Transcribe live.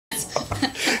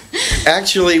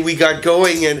Actually, we got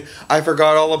going and I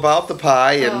forgot all about the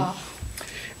pie,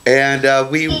 and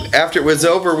we after it was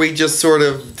over, we just sort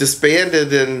of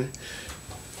disbanded and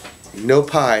no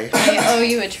pie. I owe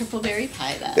you a triple berry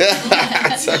pie then.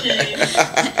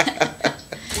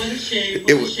 What a shame.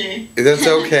 What a shame. That's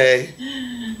okay.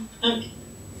 Okay.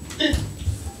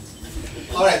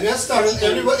 All right, we have started.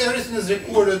 Everything is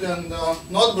recorded and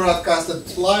not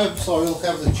broadcasted live, so you'll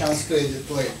have the chance to edit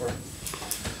later.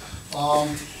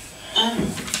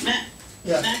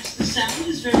 Yeah. Max, the sound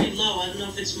is very low. I don't know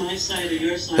if it's my side or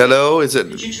your side. Hello, is it?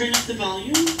 Did you turn up the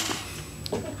volume?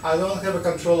 I don't have a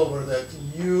control over that.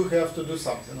 You have to do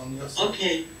something on your side.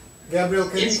 Okay. Gabriel,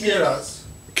 can you hear us?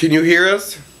 Can you hear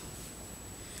us?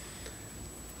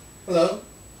 Hello?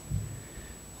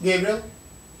 Gabriel?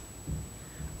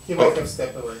 He might have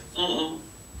stepped away. Uh-oh.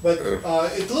 But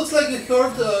it looks like you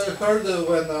heard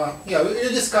when, yeah, we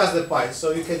discussed the pie,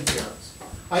 so you can hear us.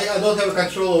 I don't have a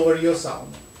control over your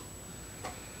sound.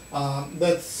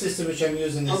 That system which I'm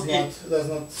using is does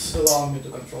not allow me to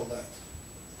control that.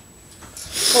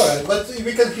 Alright, but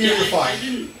we can hear you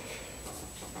fine.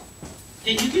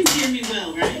 And you can hear me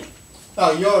well, right?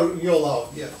 Oh, you're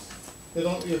loud, yes.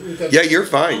 You can. Yeah, you're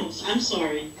fine. Oh, I'm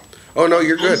sorry. Oh no,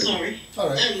 you're good. I'm sorry. All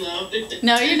right. I'm loud.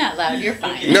 No, you're not loud. You're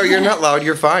fine. No, you're not loud.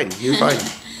 You're fine. You're fine.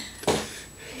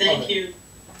 Thank you.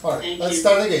 All right, Thank let's you.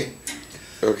 start again.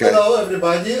 Okay. Hello,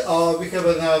 everybody. We have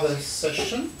another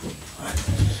session.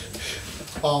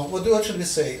 What should we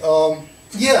say?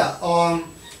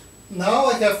 Now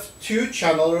I have two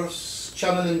channelers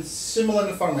channeling similar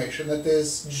information. That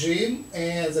is Jim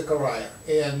and Zachariah.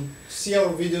 And see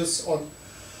our videos on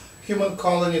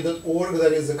humancolony.org.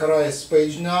 There is Zachariah's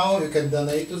page now. You can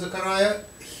donate to Zachariah.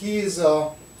 He is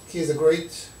a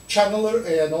great channeler,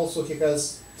 and also he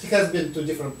has been to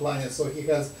different planets, so he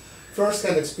has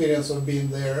first-hand experience of being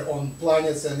there on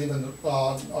planets and even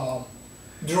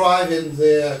driving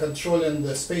controlling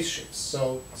the spaceships.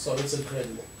 So it's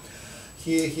incredible.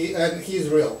 He's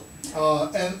real.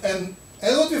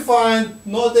 And what we find,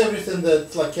 not everything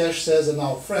that Lakesh says and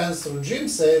our friends through Jim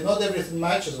say, not everything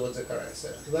matches what Zachariah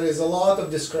says. There is a lot of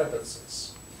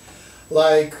discrepancies,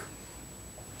 like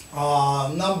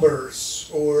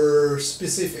numbers or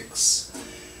specifics.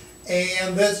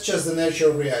 And that's just the nature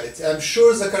of reality. I'm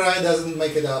sure Zachariah doesn't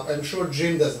make it up. I'm sure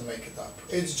Jim doesn't make it up.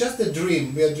 It's just a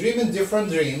dream. We are dreaming different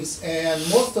dreams, and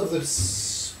most of the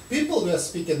people we are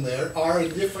speaking there are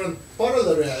in different part of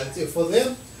the reality. For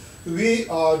them, we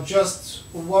are just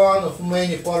one of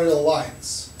many parallel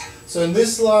lines. So in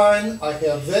this line, I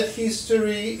have that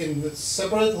history. In the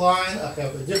separate line, I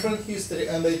have a different history,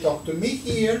 and they talk to me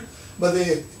here, but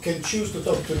they can choose to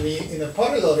talk to me in a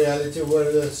parallel reality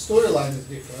where the storyline is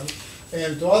different,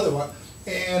 and to other one.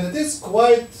 And it is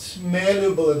quite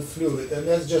malleable and fluid, and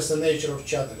that's just the nature of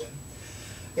channeling.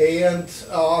 And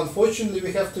unfortunately,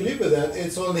 we have to live with that.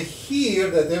 It's only here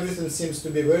that everything seems to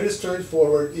be very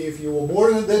straightforward. If you were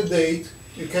born on that date,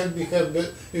 you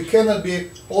cannot be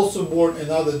also born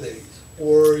another date,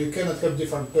 or you cannot have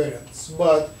different parents.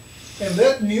 But in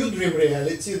that new dream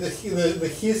reality, the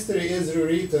history is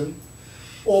rewritten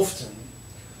often,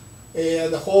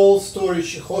 and the whole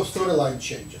storyline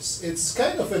changes. It's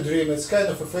kind of a dream. It's kind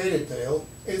of a fairy tale.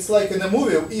 It's like in a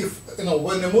movie. If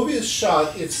when the movie is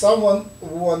shot, if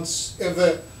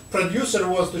the producer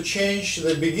wants to change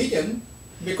the beginning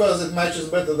because it matches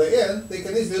better the end, they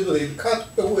can easily do it. Cut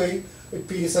away a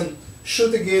piece and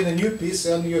shoot again a new piece,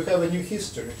 and you have a new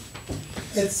history.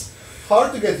 It's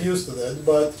hard to get used to that,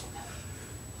 but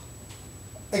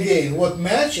again, what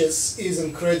matches is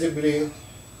incredibly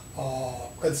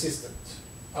consistent.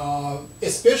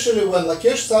 Especially when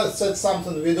Lakesh said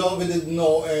something we didn't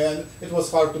know, and it was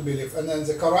hard to believe. And then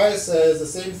Zachariah says the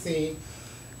same thing,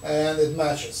 and it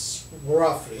matches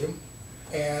roughly.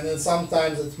 And then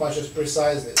sometimes it matches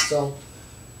precisely. So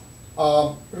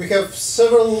we have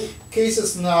several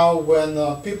cases now when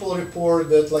people report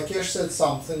that Lakesh said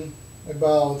something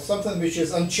about something which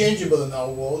is unchangeable in our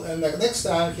world, and the next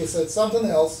time he said something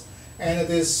else, and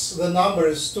the number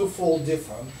is twofold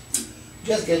different.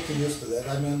 Just get used to that.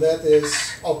 I mean, that is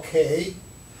okay.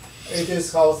 It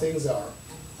is how things are.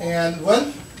 And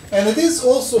it is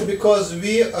also because the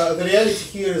reality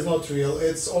here is not real.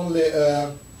 It's only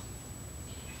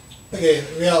again,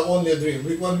 we are only a dream.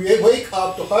 When we wake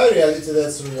up to higher reality,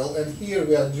 that's real, and here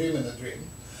we are dreaming a dream.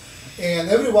 And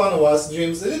every one of us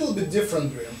dreams a little bit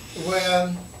different dream.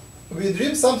 When we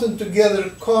dream something together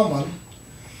common,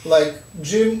 like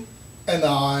Jim and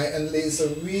I and Lisa,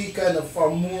 we kind of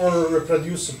are more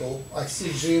reproducible. I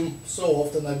see Jim so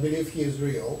often, I believe he is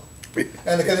real.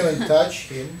 And I can even touch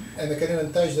him, and I can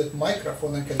even touch that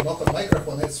microphone, and can knock on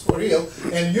microphone, it's for real,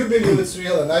 and you believe it's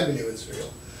real, and I believe it's real.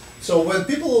 So when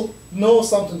people know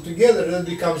something together, it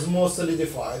becomes more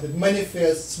solidified, it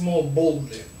manifests more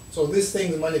boldly. So these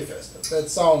things manifested, that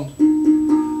sound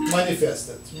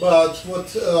manifested. But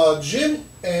what Jim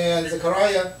and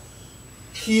Zechariah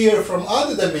hear from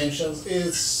other dimensions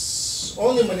is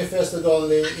only manifested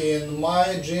only in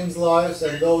my, Jim's lives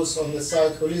and those on the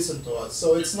side who listen to us.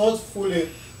 So it's not fully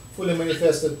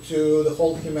manifested to the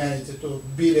whole humanity, to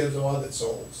billions of other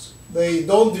souls. They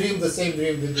don't dream the same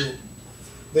dream we do.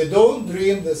 They don't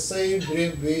dream the same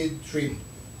dream we dream.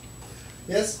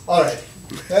 Yes? All right.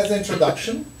 That's the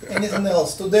introduction. Anything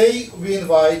else? Today we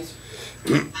invite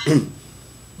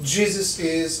Jesus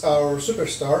is our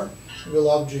superstar. We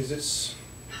love Jesus.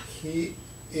 He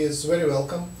is very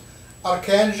welcome.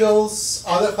 Archangels,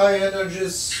 other high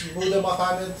energies, Buddha,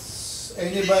 Muhammad,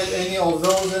 anybody, any of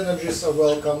those energies are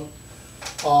welcome.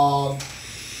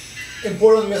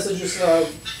 Important messages are.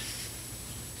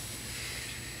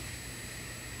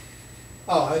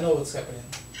 Oh, I know what's happening.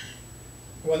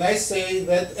 When I say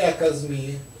that echoes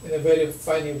me in a very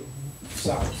funny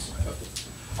sound.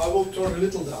 I will turn a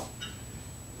little down.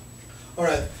 All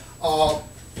right.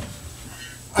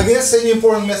 I guess any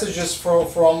important messages from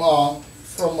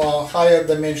higher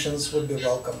dimensions would be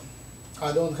welcome.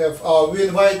 I don't have. We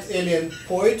invite alien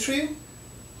poetry,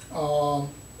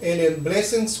 alien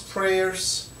blessings,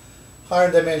 prayers,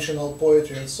 higher dimensional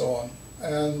poetry, and so on.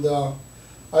 And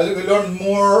we learn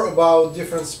more about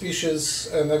different species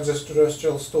and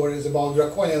extraterrestrial stories about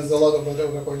draconians, a lot about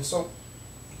draconians. So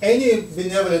any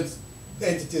benevolent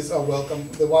entities are welcome,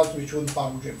 the ones which wouldn't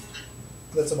harm Jim.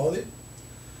 That's about it.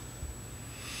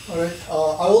 All right,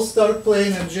 I will start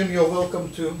playing, and Jim, you're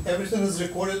welcome too. Everything is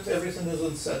recorded, everything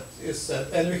is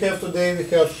set. And we have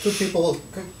two people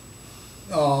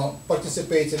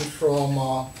participating from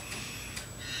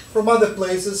other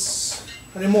places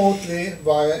remotely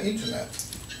via internet.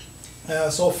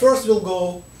 So first we'll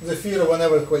go the theater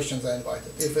whenever questions are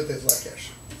invited, if it is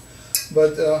Lakesh.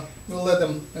 But we'll let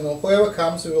them, whoever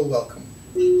comes, we will welcome.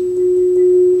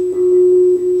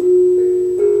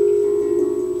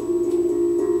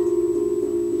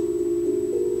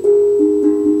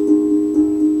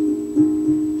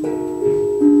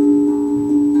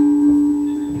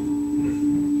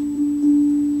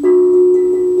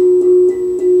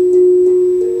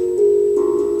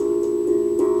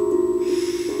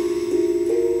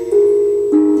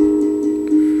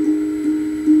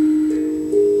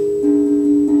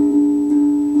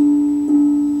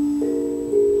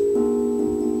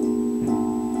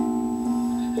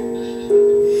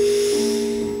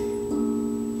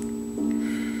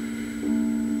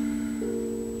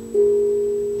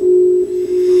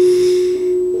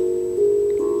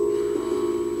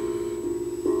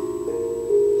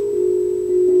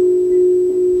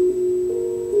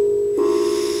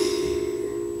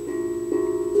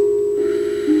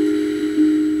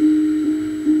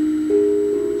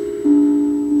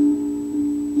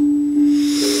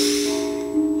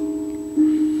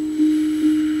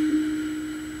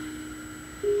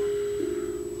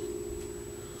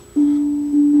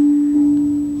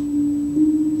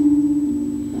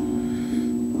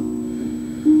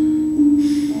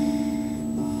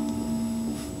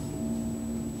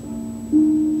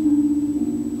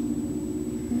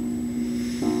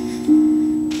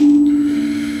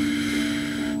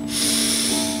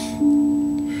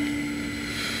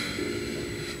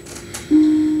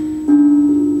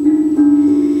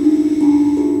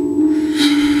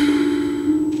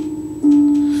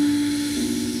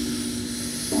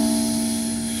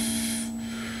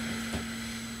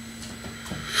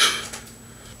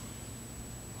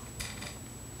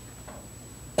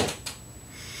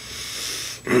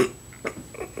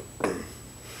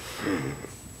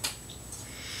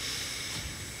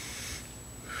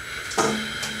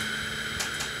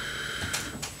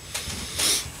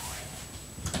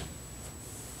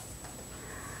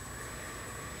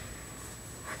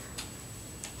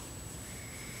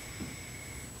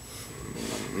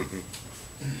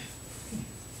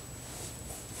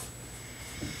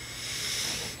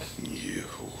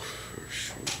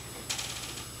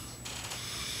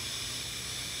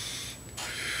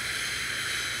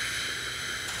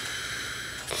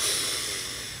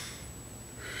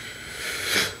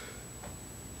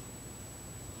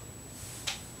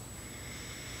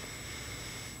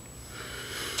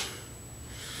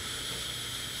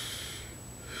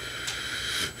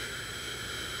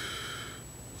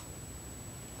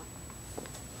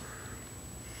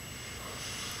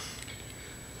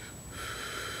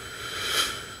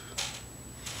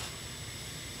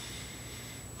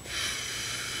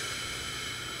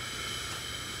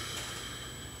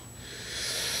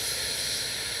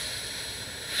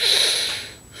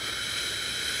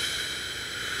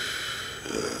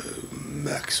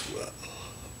 Maxwell.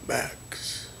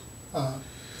 Max.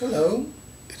 Hello.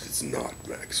 It is not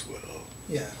Maxwell.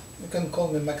 Yeah, you can call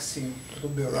me Maxime. It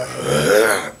will be alright.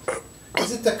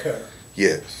 Is it Tekkrr?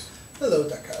 Yes. Hello,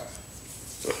 Tekkrr.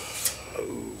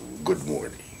 Good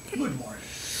morning. Good morning.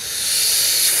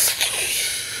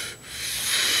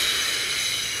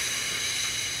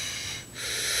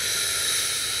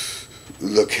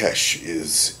 Lakesh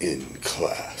is in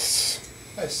class.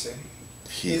 I see.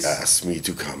 He asked me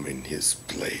to come in his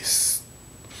place.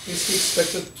 Is he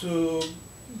expected to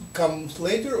come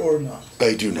later or not?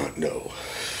 I do not know.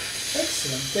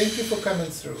 Excellent. Thank you for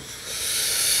coming through.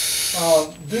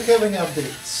 Do you have any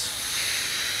updates?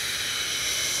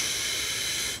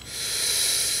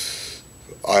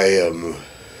 I am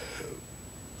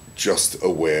just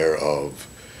aware of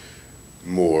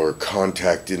more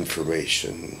contact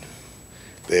information.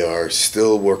 They are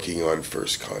still working on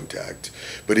first contact,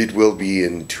 but it will be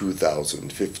in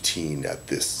 2015 at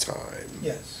this time.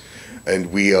 Yes.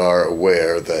 And we are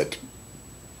aware that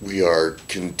we are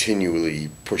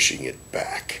continually pushing it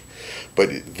back.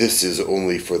 But this is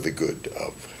only for the good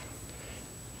of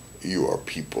your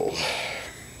people.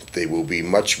 They will be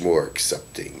much more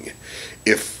accepting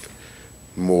if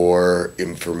more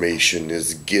information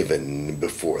is given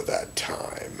before that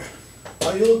time.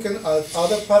 Are you looking at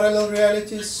other parallel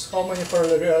realities? How many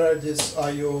parallel realities are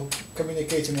you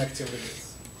communicating actively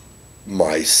with?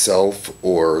 Myself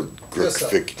or Girk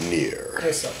Yourself. Fitneer?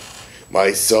 Yourself.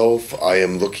 Myself, I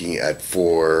am looking at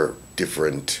 4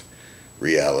 different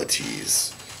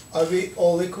realities. Are we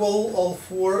all equal, all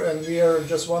 4, and we are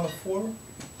just one of 4?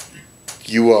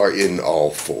 You are in all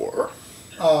 4.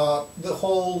 The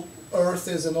whole Earth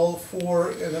is in all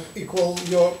 4, and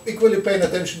you're equally paying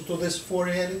attention to these 4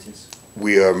 realities?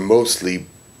 We are mostly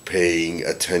paying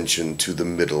attention to the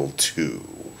middle 2.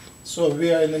 So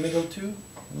we are in the middle too?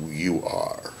 You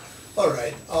are.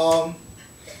 Alright.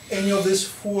 Any of these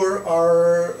 4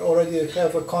 are already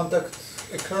have a contact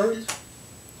occurred?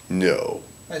 No.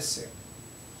 I see.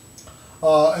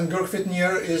 And Girk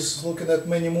Fitneer is looking at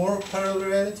many more parallel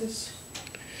realities?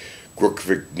 Girk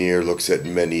Fitneer looks at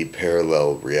many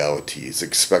parallel realities,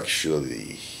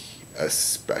 especially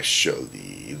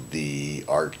the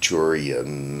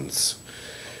Arcturians.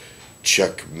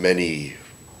 Check many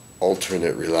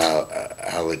alternate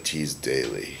realities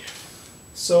daily.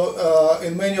 So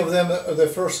in many of them the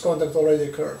first contact already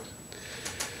occurred?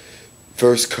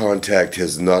 First contact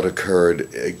has not occurred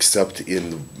except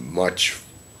in much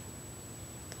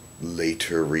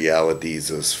later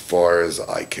realities as far as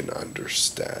I can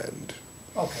understand.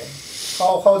 Okay.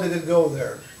 How did it go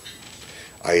there?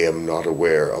 I am not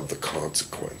aware of the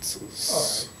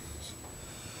consequences.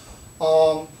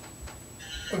 Alright.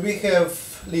 We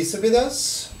have Lisa with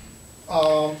us.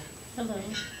 Hello.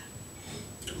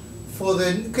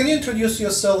 Can you introduce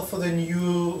yourself for the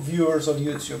new viewers on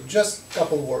YouTube? Just a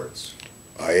couple words.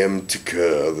 I am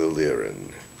Tekkrr the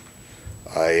Lyran.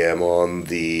 I am on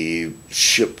the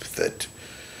ship that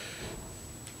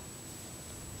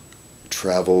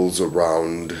travels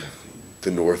around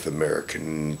the North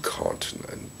American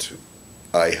continent.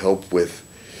 I help with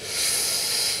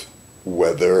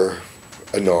weather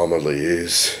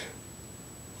anomalies,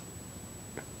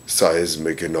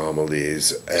 seismic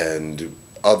anomalies, and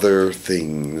other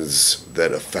things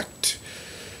that affect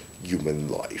human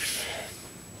life.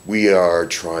 We are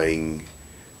trying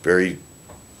very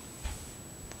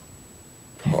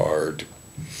hard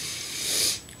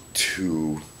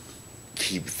to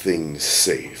keep things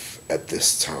safe at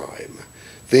this time.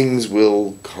 Things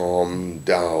will calm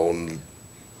down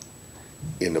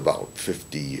in about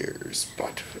 50 years,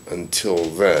 but until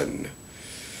then,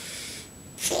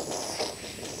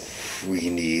 we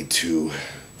need to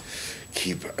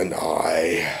keep an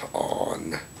eye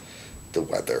on the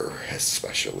weather,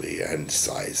 especially, and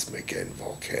seismic and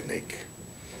volcanic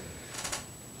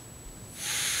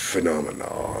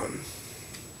phenomenon.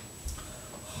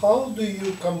 How do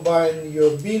you combine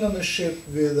your being on a ship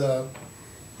with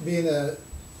being a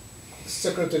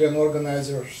secretary and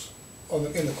organizer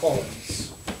in the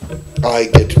colonies? I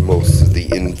get most of the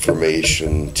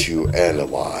information to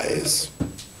analyze.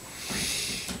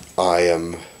 I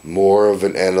am more of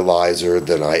an analyzer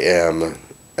than I am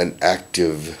an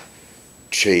active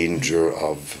changer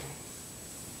of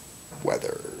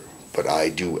weather, but I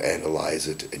do analyze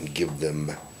it and give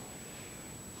them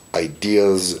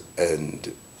ideas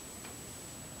and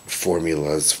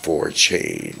formulas for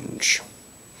change.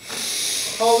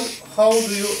 How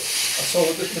do you, so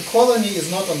the colony is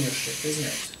not on your ship, isn't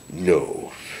it?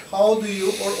 No. How do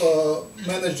you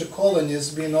manage the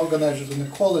colonies, being organized in the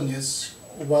colonies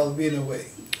while being away?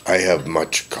 I have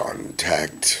much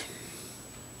contact.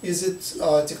 Is it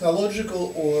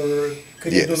technological, or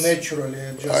could you do Yes. naturally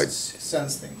and just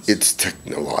sense things? It's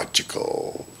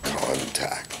technological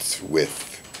contact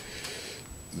with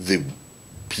the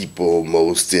people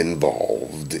most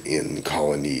involved in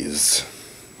colonies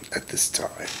at this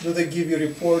time. Do they give you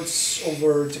reports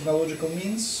over technological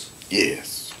means?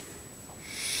 Yes.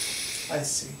 I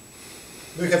see.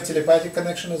 Do you have telepathic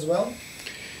connection as well?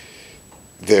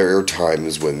 There are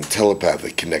times when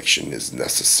telepathic connection is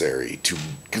necessary to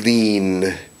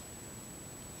glean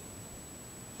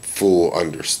full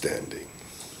understanding.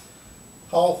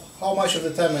 How much of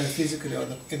the time are you physically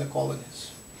in the colonies?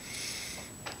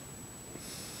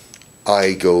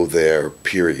 I go there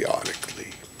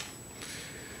periodically.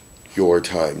 Your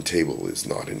timetable is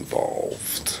not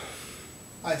involved.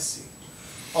 I see.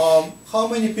 How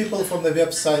many people from the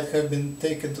website have been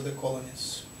taken to the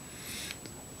colonies?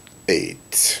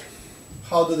 8.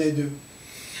 How do they do?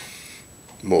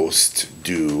 Most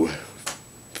do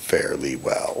fairly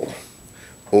well.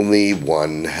 Only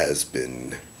one has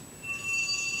been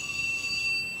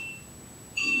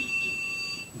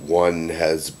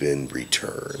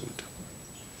returned.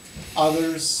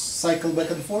 Others cycle back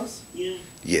and forth? Yeah.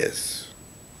 Yes.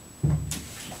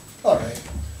 All right.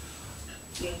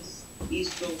 Yes.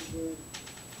 East Coast Road.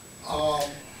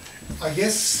 I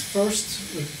guess first,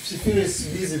 Zephyr is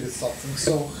busy with something.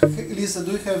 So, Lisa,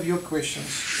 do you have your questions,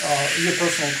 your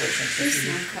personal questions?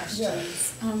 Personal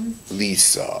questions.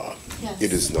 Lisa, Yes.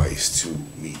 it is nice to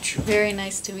meet you. Very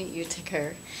nice to meet you,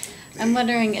 Tekkrr. I'm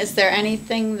wondering, is there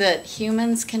anything that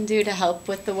humans can do to help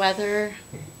with the weather?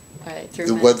 Through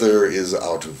The weather is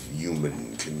out of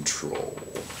human control.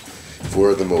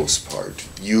 For the most part,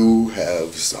 you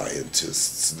have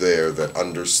scientists there that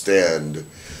understand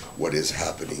what is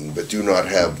happening, but do not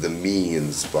have the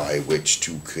means by which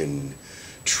to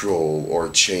control or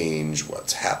change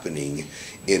what's happening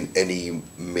in any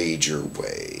major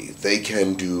way. They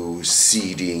can do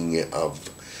seeding of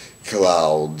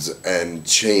clouds and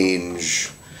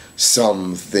change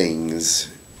some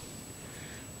things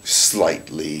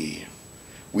slightly.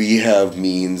 We have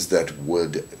means that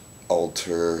would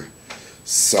alter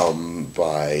some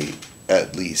by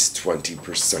at least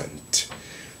 20%.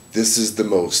 This is the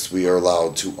most we are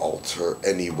allowed to alter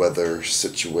any weather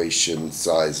situation,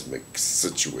 seismic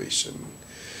situation,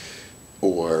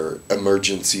 or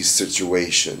emergency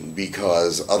situation,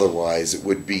 because otherwise it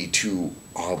would be too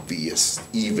obvious,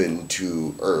 even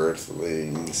to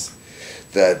Earthlings,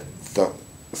 that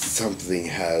something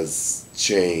has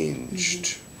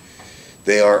changed.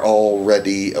 They are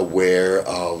already aware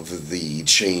of the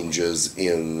changes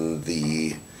in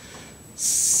the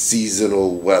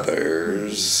seasonal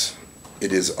weathers.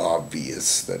 It is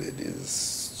obvious that it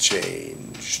is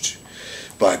changed,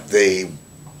 but they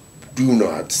do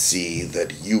not see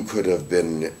that you could have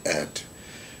been at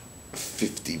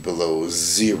 50 below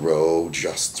zero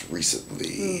just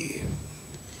recently.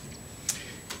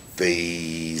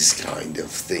 These kind of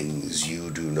things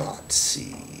you do not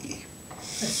see.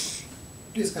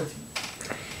 Please continue.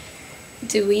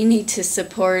 Do we need to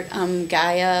support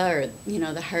Gaia, or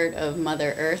the heart of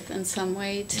Mother Earth, in some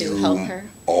way to help her?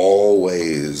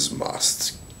 Always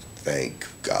must thank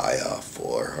Gaia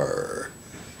for her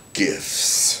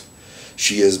gifts.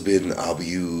 She has been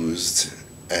abused,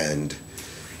 and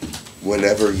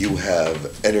whenever you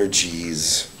have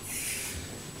energies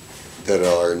that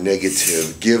are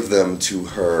negative, give them to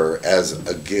her as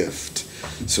a gift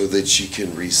so that she can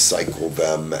recycle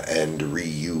them and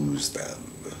reuse them.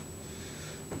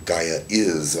 Gaia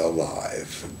is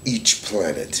alive. Each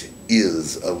planet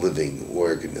is a living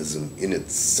organism in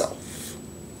itself.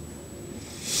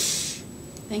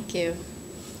 Thank you.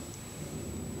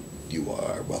 You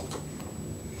are welcome.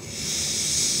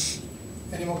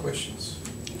 Any more questions?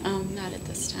 Not at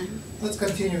this time. Let's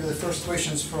continue with the first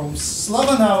questions from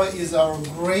Slavanava. Is our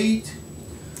great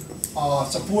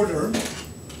supporter.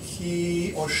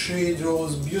 He or she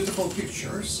draws beautiful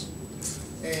pictures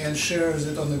and shares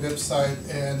it on the website,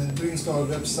 and it brings to our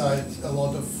website a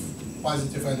lot of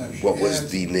positive energy. What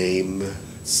was the name?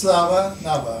 Slava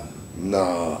Nava.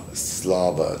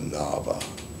 Slava Nava.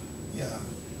 Yeah.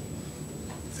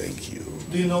 Thank you.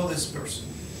 Do you know this person?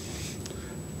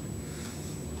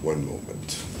 One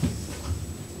moment.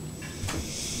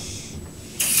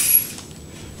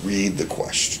 Read the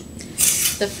question.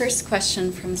 The first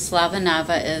question from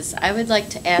Slavanava is, I would like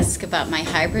to ask about my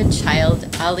hybrid child,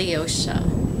 Alyosha.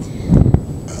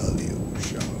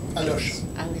 Alyosha.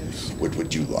 Alyosha. What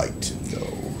would you like to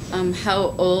know?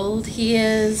 How old he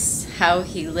is, how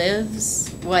he lives,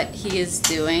 what he is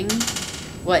doing,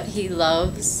 what he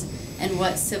loves, and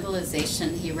what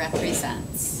civilization he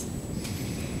represents.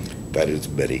 That is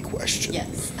many questions.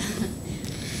 Yes.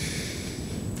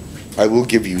 I will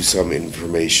give you some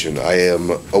information. I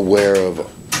am aware of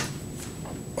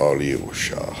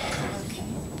Alyosha. Okay.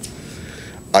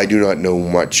 I do not know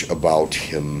much about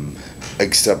him,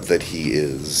 except that he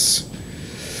is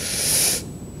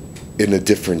in a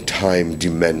different time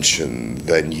dimension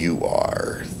than you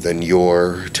are, than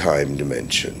your time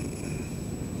dimension.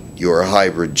 Your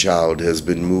hybrid child has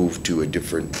been moved to a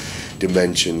different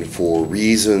dimension for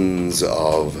reasons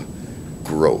of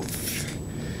growth.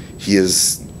 He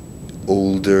is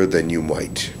older than you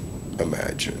might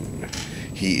imagine.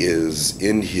 He is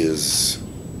in his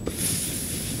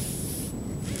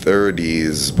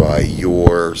 30s by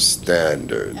your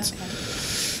standards. Okay.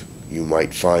 You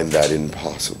might find that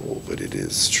impossible, but it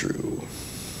is true.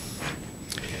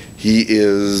 He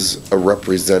is a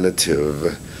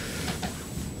representative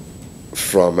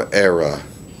from Era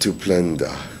to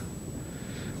Plenda.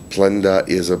 Plenda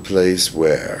is a place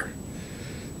where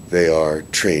they are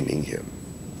training him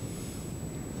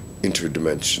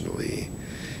interdimensionally.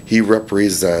 He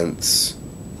represents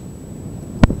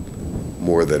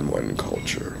more than one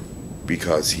culture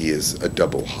because he is a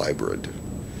double hybrid.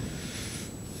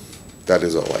 That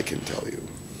is all I can tell you.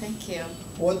 Thank you.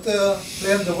 What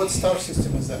Plenda, what star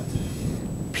system is that?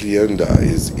 Plienda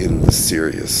is in the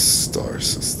Sirius star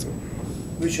system.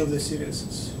 Which of the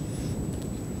Siriuses?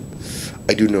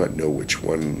 I do not know which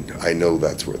one. I know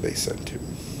that's where they sent him.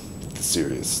 The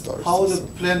Sirius star How the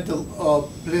system. Pleiadians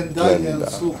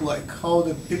Plenda. look like? How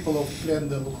the people of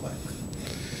Plenda look like?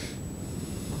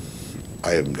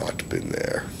 I have not been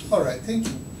there. All right, thank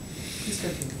you. Please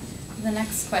continue. The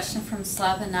next question from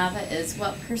Slavanava is,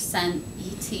 what percent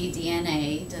ET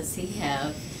DNA does he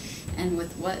have, and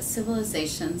with what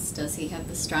civilizations does he have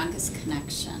the strongest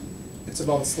connection? It's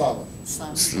about Slava.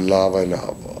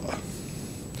 Slavanava.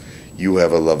 You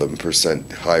have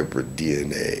 11% hybrid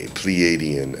DNA,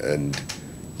 Pleiadian and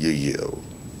Yahyel.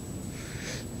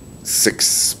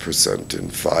 6%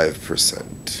 and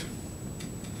 5%.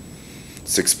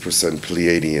 6%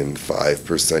 Pleiadian,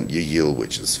 5% Yahyel,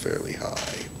 which is fairly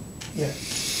high. Yeah.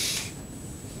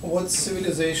 What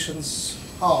civilizations?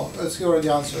 Oh, as he already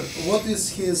answered. What is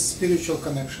his spiritual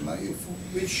connection?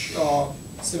 Which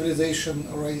civilization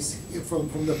race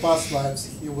from the past lives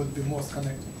he would be most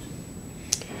connected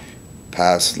to?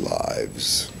 Past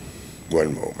lives.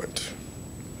 One moment.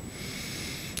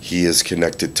 He is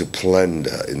connected to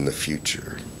Plenda in the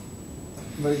future.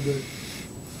 Very good.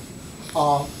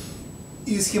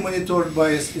 Is he monitored by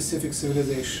a specific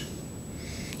civilization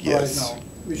Yes. right now?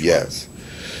 Which Yes.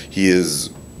 He is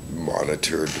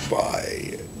monitored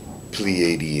by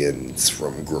Pleiadians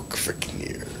from Girk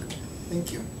Fitneer. one?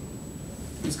 Thank you.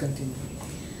 Please continue.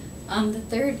 The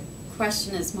third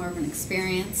question is more of an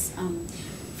experience.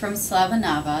 From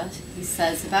Slavanava, he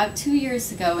says, about 2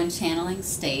 years ago in channeling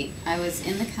state, I was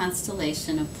in the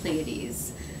constellation of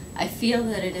Pleiades. I feel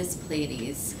that it is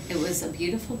Pleiades. It was a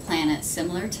beautiful planet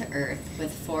similar to Earth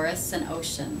with forests and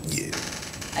oceans. Yeah.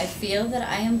 I feel that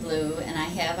I am blue and I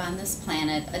have on this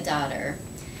planet a daughter.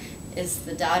 Is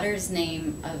the daughter's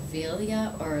name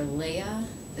Avelia or Leia?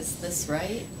 Is this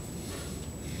right?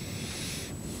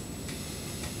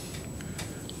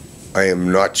 I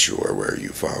am not sure where you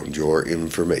found your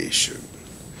information.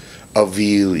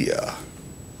 Avelia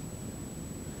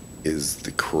is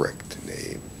the correct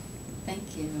name.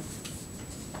 Thank you.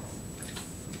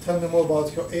 Tell me more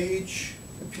about your age,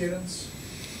 appearance.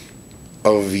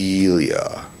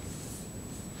 Avelia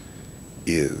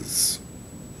is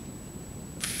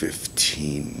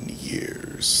 15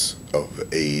 years of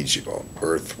age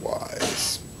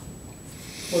Earth-wise.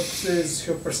 What is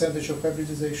your percentage of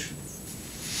hybridization?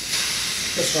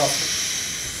 Just roughly.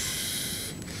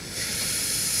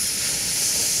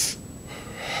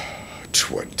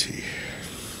 20.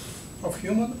 Of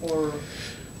human or?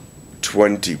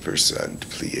 20%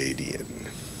 Pleiadian.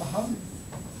 Uh-huh.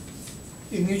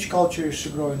 In which culture is she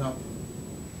growing up?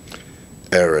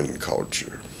 Aran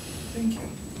culture. Thank you.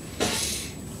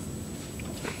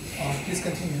 Please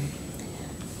continue.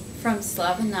 From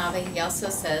Slavanava, he also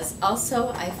says, also,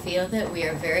 I feel that we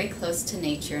are very close to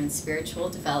nature and spiritual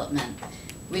development.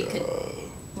 We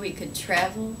could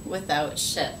travel without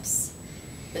ships.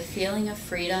 The feeling of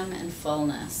freedom and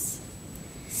fullness.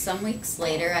 Some weeks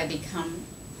later, I become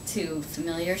to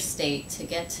familiar state to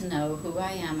get to know who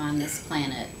I am on this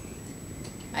planet.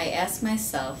 I asked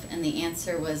myself, and the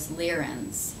answer was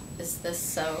Lyrans. Is this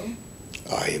so?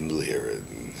 I am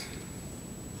Lyran.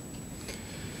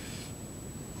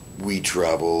 We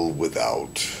travel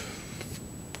without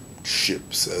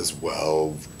ships as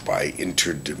well by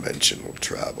interdimensional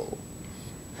travel.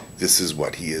 This is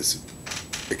what he is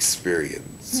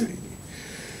experiencing.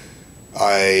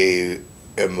 I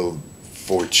am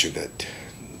fortunate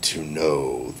to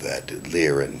know that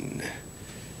Lyran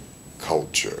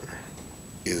culture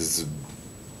is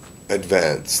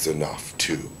advanced enough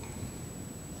to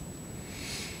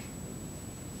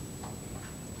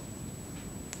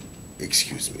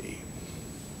excuse me.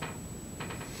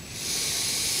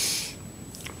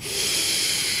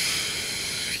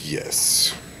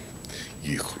 Yes.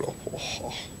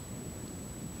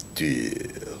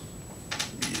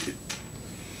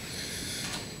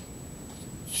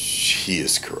 He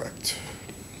is correct.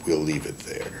 We'll leave it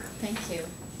there. Thank you.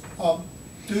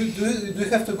 Do you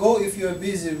have to go? If you're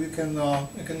busy, we can go.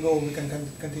 We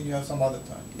can continue at some other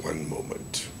time. One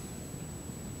moment.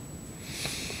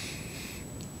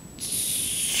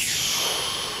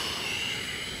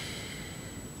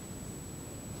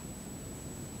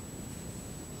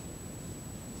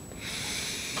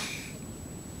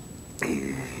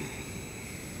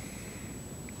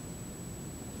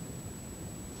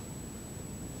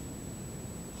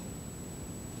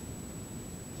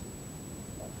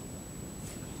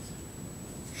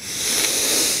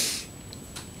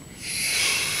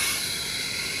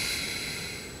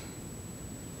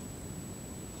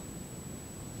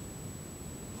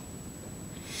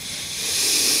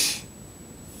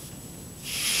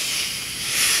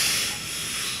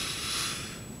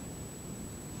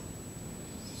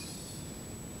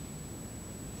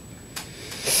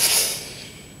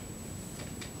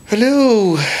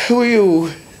 Hello, how are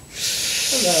you?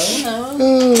 Hello. Hello.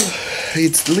 Oh,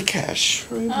 it's Lakesh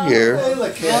right here. Hey,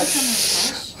 Welcome, Lakesh.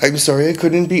 Lakesh. I'm sorry I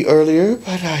couldn't be earlier,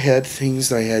 but I had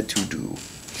things I had to do.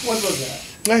 What was that?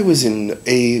 I was in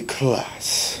a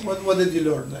class. What did you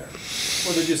learn there?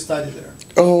 What did you study there?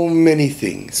 Oh, many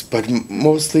things, but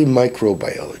mostly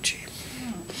microbiology.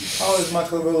 How is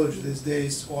microbiology these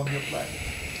days on your planet?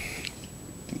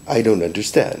 I don't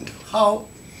understand. How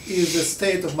is the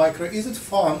state of micro? Is it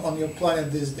fun on your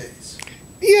planet these days?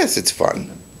 Yes, it's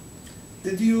fun.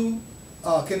 Did you?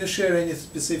 Can you share any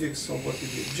specifics of what you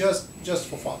did? Just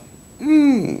for fun.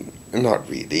 Not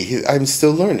really. I'm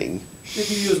still learning. Did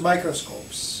you use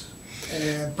microscopes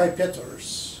and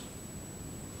pipetters?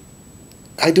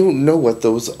 I don't know what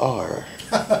those are.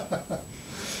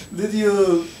 Did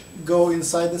you go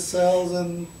inside the cells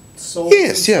and solve?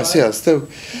 Yes.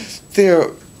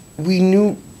 We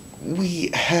knew we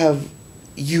have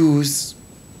used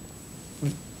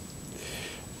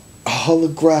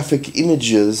holographic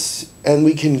images, and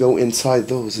we can go inside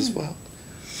those as well.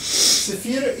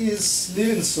 𝗪𝗡 is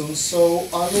leaving soon, so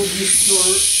I will give her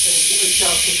a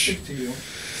chance to speak to you.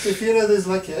 𝗪𝗡 is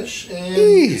Lakesh, and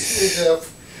Yes.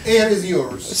 air is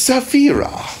yours.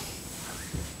 Safira,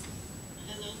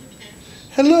 Hello,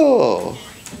 Lakesh. hello. How are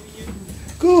you?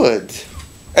 Good.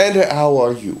 And how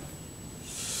are you?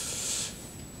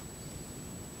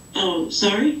 Oh,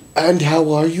 sorry? And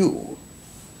how are you?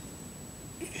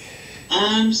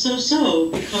 So,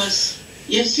 because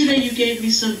yesterday you gave me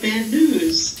some bad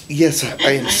news. Yes, I And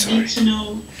am I sorry. need to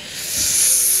know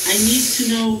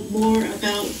more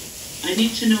about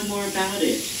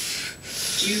it.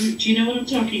 Do you know what I'm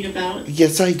talking about?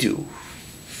 Yes, I do.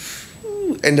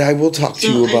 And I will talk to So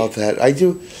you I- about that. I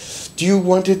do. Do you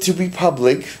want it to be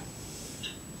public?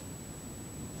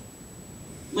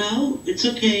 Well, it's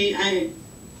okay.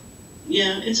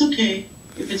 It's okay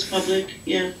if it's public.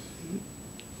 Yeah.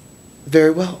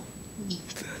 Very well.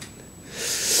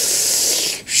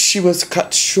 She was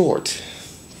cut short.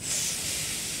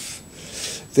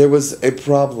 There was a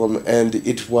problem, and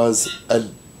it was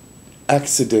an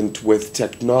accident with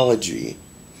technology.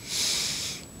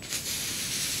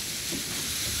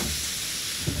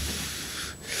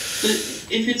 But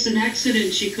if it's an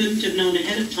accident, she couldn't have known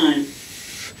ahead of time.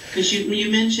 Because you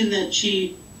mentioned that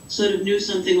she sort of knew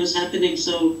something was happening,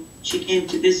 so she came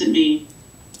to visit me.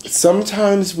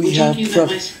 Sometimes we We're have talking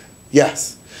about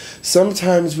yes.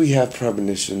 Sometimes we have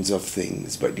premonitions of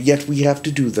things, but yet we have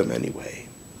to do them anyway.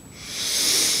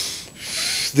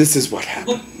 This is what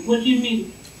happened. What do you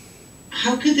mean?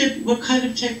 How could there? What kind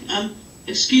of tech?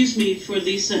 Excuse me for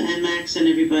Lisa and Max and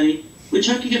everybody. We're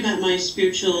talking about my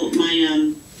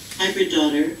hybrid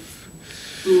daughter,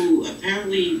 who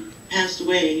apparently passed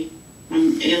away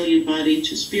from alien body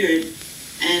to spirit,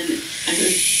 and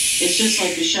it's just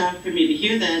like a shock for me to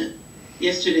hear that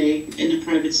yesterday in a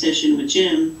private session with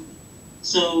Jim.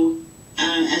 So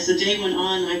as the day went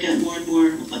on, I got more and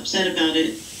more upset about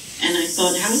it, and I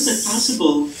thought, how is it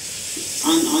possible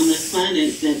on the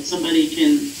planet that somebody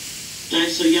can die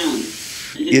so young?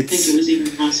 I didn't think it was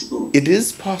even possible. It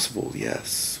is possible,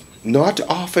 yes. Not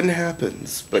often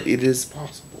happens, but it is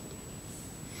possible.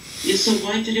 Yeah, so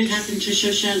why did it happen to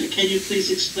Shoshana? Can you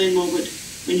please explain more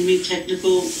when you mean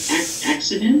technical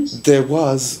accident? There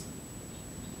was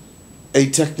a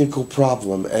technical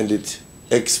problem and it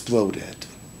exploded.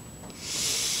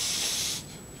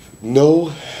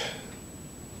 No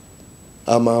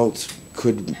amount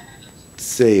could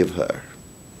save her,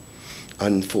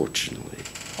 unfortunately.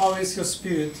 How is her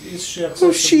spirit? Is she Oh,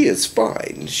 acceptable? she is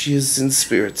fine. She is in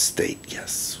spirit state,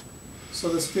 yes. So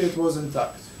the spirit was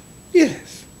intact.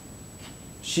 Yes.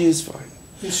 She is fine.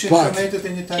 Is she But- cremated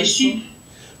anytime Is soon? she?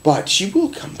 But she will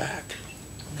come back.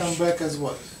 Come back as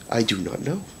what? I do not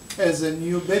know. As a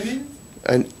new baby?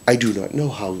 And I do not know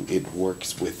how it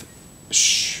works with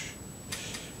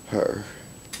her.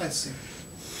 I see.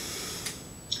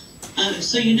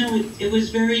 So it was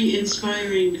very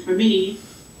inspiring for me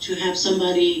to have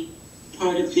somebody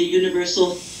part of the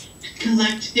Universal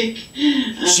Galactic.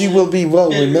 She will be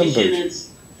well Federation remembered. and-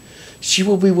 She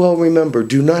will be well remembered.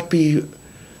 Do not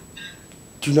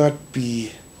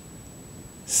be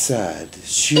sad.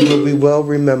 She will be well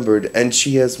remembered, and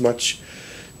she has much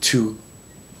to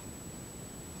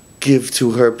give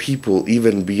to her people,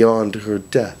 even beyond her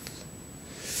death.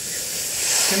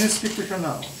 Can you speak to her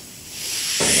now?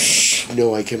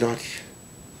 No, I cannot.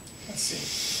 I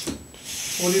see.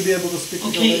 Will you be able to speak to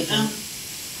her Okay, later?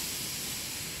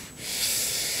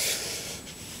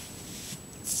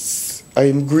 I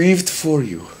am grieved for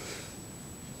you.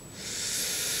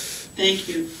 thank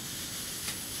you.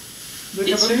 Do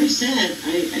you It's have a- very sad.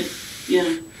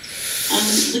 Yeah.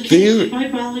 Lakesh, There- if I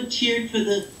volunteered for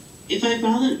the,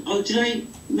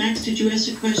 Max, did you ask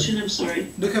a question? I'm sorry.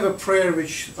 do you have a prayer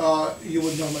which you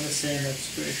would normally say in that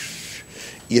situation?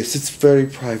 Yes, it's very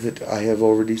private. I have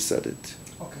already said it.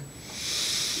 Okay.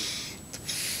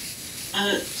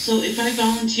 So if I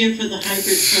volunteer for the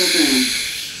hybrid program,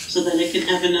 so that I can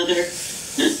have another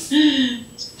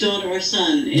daughter or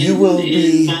son You will in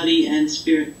be- body and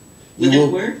spirit, would you that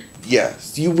will- work?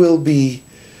 Yes, you will be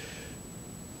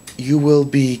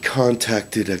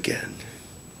contacted again.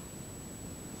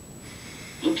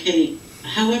 Okay.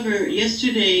 However,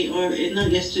 yesterday, or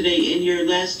not yesterday, in your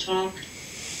last talk,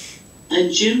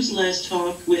 in Jim's last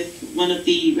talk with one of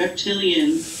the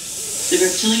Reptilians, the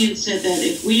Reptilian said that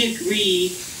if we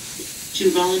agree to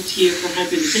volunteer for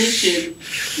hybridization,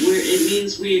 it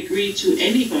means we agree to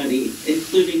anybody,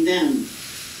 including them.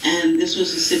 And this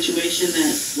was a situation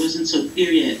that wasn't so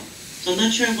clear yet. So I'm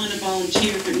not sure I want to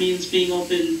volunteer if it means being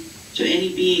open to any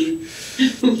being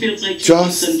who feels like taking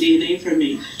Just- some DNA from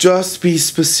me. Just be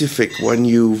specific when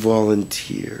you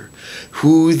volunteer.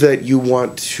 Who that you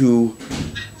want to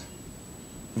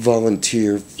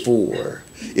volunteer for.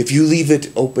 If you leave it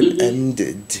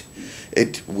open-ended,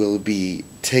 it will be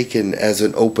taken as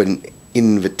an open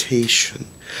invitation.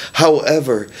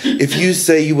 However, if you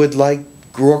say you would like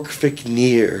Girk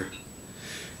Fitneer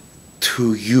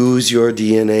to use your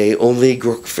DNA, only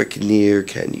Girk Fitneer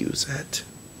can use it.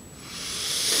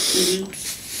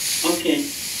 Okay.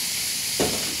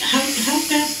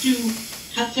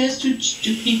 How fast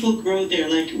do people grow there?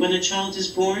 Like when a child is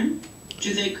born,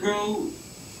 do they grow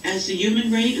as the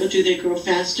human rate, or do they grow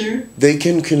faster? They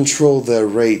can control their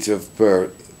rate of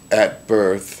birth at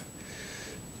birth.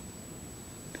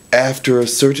 After a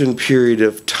certain period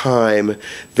of time,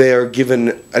 they are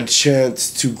given a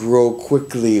chance to grow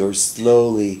quickly or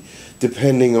slowly,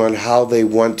 depending on how they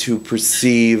want to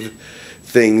perceive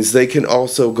things. They can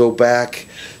also go back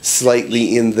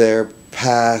slightly in their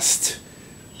past.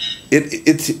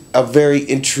 It's a very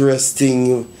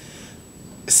interesting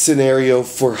scenario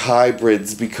for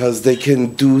hybrids because they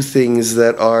can do things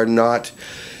that are not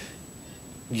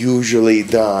usually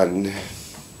done.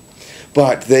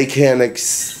 But they can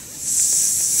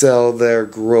excel their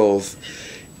growth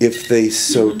if they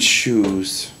so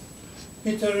choose.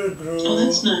 Peter grew Oh,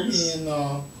 that's nice.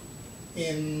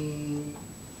 in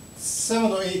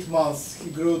 7 or 8 months. He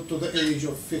grew to the age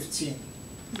of 15.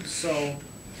 So,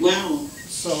 Wow.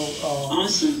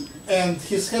 Awesome. and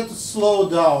he's had to slow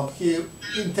down. He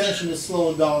intentionally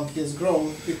slowed down his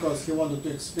growth because he wanted to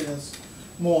experience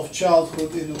more of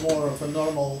childhood in more of a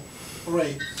normal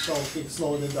rate. So he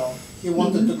slowed it down. He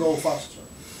wanted to go faster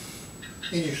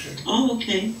initially. Oh,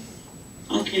 okay.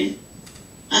 Okay.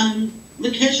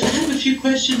 Lakesh, I have a few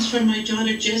questions from my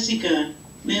daughter Jessica.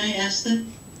 May I ask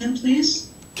them, please?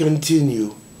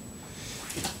 Continue.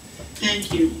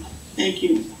 Thank you. Thank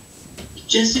you.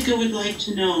 Jessica would like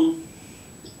to know,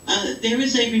 there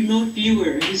is a remote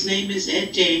viewer. His name is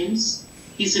Ed Dames.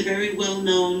 He's a very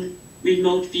well-known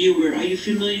remote viewer. Are you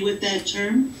familiar with that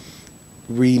term?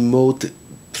 Remote.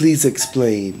 Please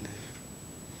explain.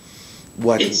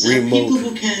 What It's remote? people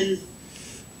who can,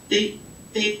 they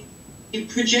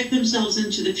project themselves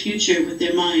into the future with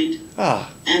their mind,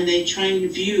 and they try and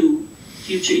view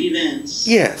future events.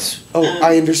 Yes. Oh,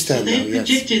 I understand so they now, yes.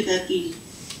 predicted that the...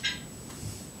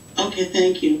 Okay,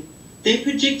 thank you. They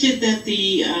predicted that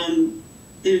the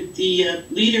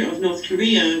leader of North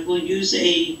Korea will use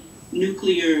a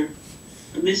nuclear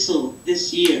missile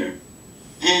this year.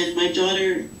 And my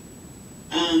daughter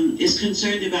is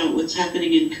concerned about what's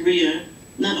happening in Korea,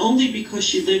 not only because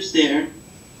she lives there,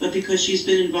 but because she's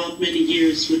been involved many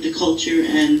years with the culture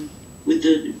and with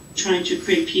the trying to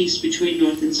create peace between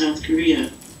North and South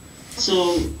Korea.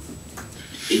 So,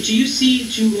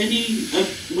 do any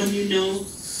of, when you know,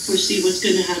 foresee what's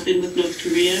going to happen with North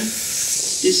Korea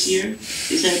this year?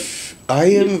 Is that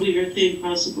nuclear thing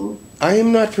possible? I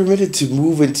am not permitted to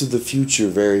move into the future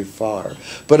very far,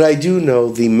 but I do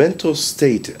know the mental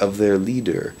state of their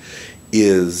leader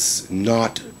is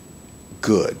not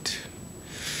good.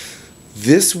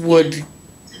 This would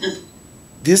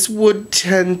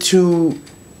tend to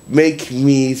make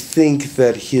me think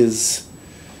that his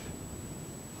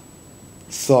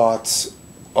thoughts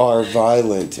are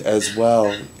violent as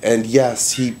well. And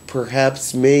yes, he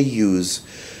perhaps may use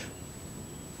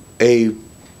a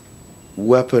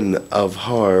weapon of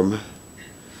harm.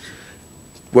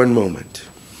 One moment.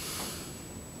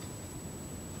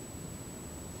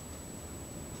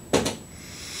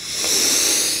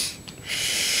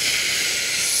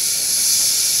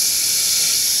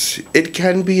 It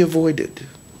can be avoided.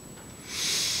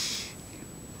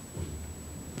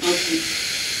 Okay.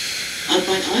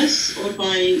 By us or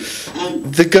by...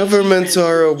 The governments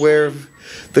are aware.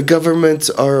 The governments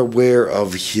are aware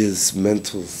of his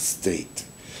mental state,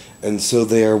 and so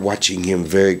they are watching him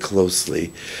very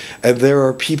closely. And there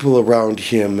are people around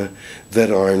him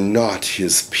that are not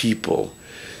his people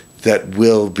that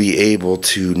will be able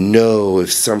to know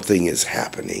if something is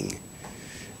happening.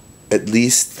 At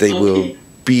least they will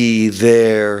be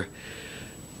there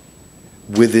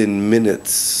within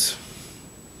minutes.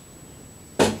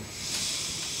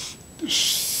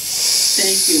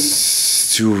 Thank you.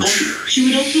 She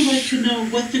would also like to know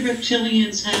what the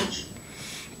reptilians have.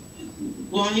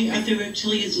 Why are the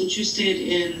reptilians interested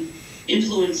in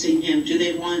influencing him? Do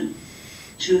they want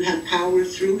to have power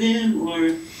through him?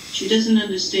 Or she doesn't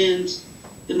understand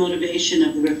the motivation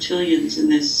of the reptilians in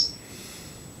this.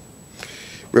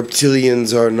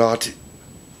 Reptilians are not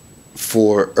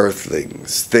for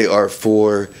earthlings. They are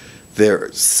for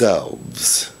their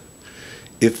selves.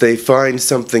 If they find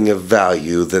something of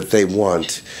value that they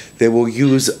want, they will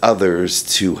use others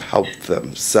to help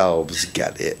themselves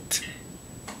get it.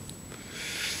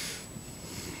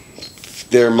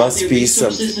 There must be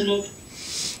something.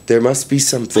 There must be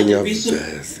something of.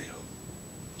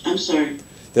 I'm sorry.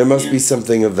 There must be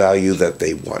something of value that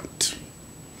they want.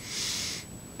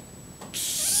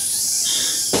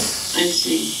 I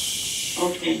see.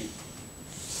 Okay.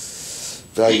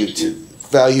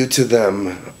 Value to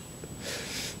them.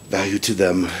 Value to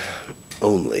them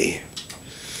only.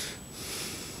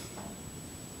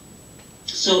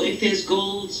 So if there's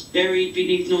gold buried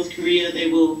beneath North Korea, they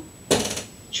will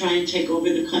try and take over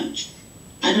the country.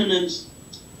 I don't know.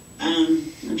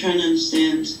 I'm trying to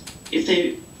understand. If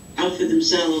they out for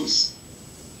themselves,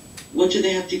 what do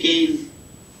they have to gain?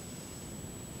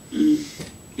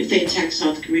 If they attack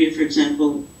South Korea, for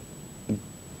example,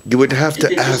 you would have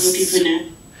to ask.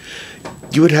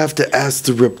 You would have to ask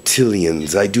the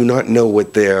reptilians. I do not know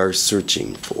what they are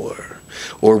searching for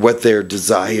or what their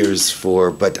desires for,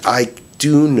 but I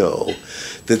do know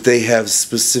that they have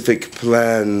specific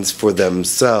plans for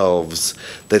themselves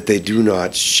that they do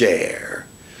not share.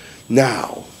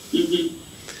 Now,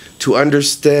 to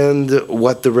understand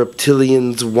what the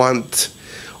reptilians want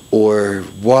or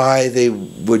why they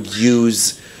would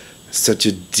use such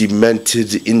a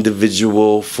demented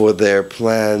individual for their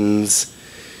plans,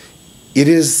 it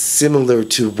is similar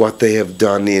to what they have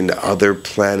done in other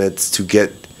planets to get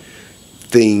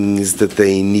things that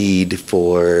they need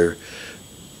for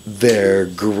their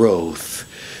growth.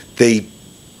 They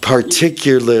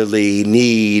particularly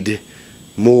need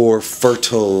more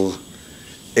fertile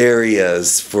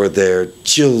areas for their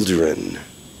children.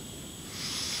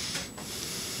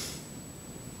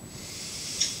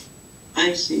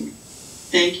 I see.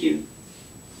 Thank you.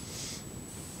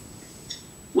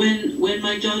 When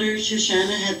my daughter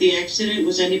Shoshana had the accident,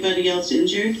 was anybody else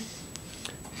injured?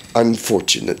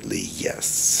 Unfortunately,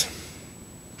 yes.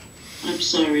 I'm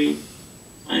sorry.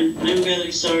 I'm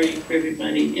really sorry for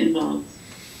everybody involved.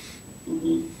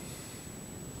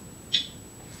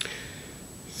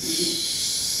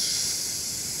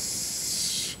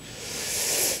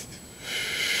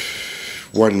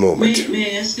 One moment.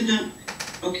 May I ask about...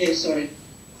 Okay, sorry.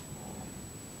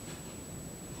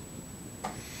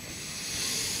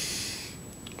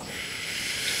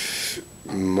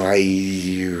 my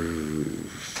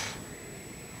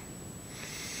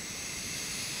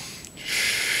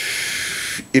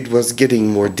it was getting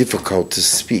more difficult to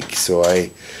speak, so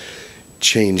I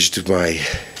changed my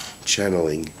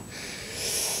channeling.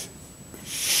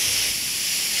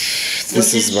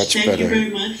 This is much thank better. Thank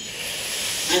you very much.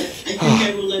 I think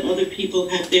I will let other people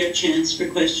have their chance for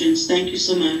questions. Thank you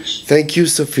so much. Thank you,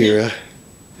 Saphira.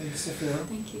 Thank you, Sophia.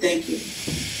 Thank you. Thank you.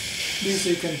 Please,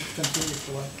 you can continue if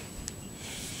you like.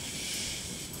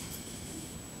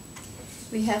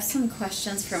 We have some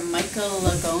questions from Michael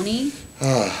Lagoni.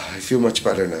 I feel much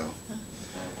better now.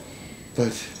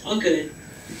 But All good.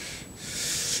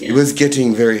 it was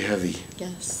getting very heavy.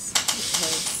 Yes,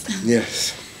 it was.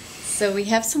 Yes. So we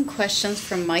have some questions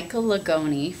from Michael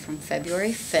Lagoni from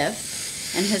February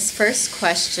 5th. And his first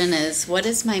question is, what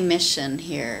is my mission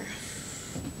here?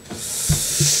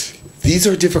 These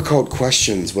are difficult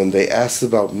questions when they ask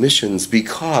about missions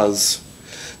because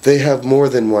they have more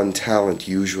than one talent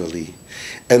usually.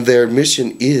 And their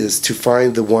mission is to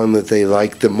find the one that they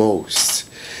like the most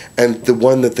and the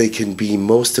one that they can be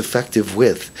most effective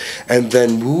with and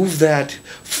then move that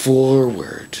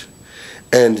forward.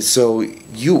 And so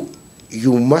you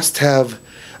must have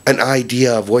an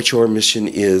idea of what your mission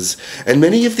is. And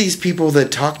many of these people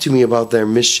that talk to me about their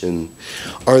mission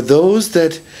are those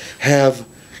that have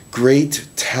great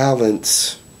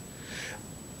talents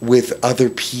with other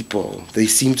people. They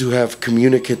seem to have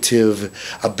communicative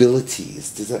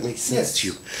abilities. Does that make sense Yes. to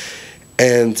you?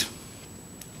 And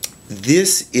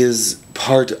this is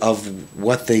part of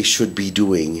what they should be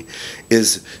doing,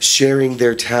 is sharing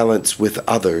their talents with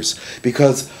others,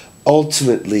 because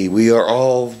ultimately we are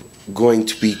all going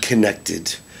to be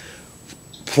connected,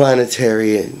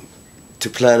 planetary to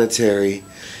planetary,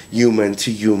 human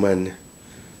to human,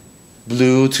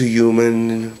 blue to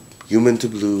human, human to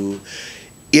blue.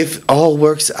 If all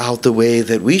works out the way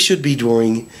that we should be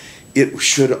doing, it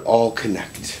should all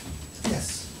connect.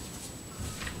 Yes.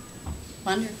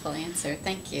 Wonderful answer.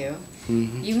 Thank you.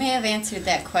 Mm-hmm. You may have answered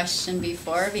that question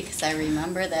before because I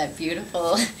remember that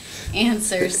beautiful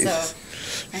answer. So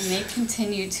I may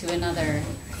continue to another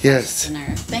Yes.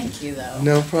 questioner. Thank you, though.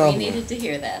 No problem. We needed to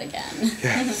hear that again.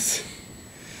 Yes.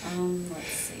 Let's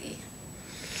see.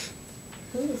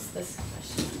 Who is this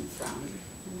question from?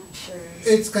 I'm not sure.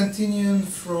 It's continuing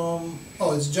from,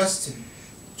 it's Justin.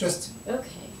 Justin. Okay.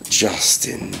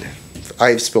 Justin.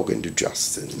 I've spoken to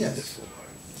Justin Yes. before.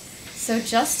 So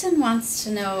Justin wants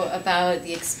to know about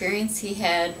the experience he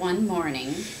had one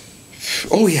morning.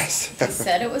 Oh, yes. He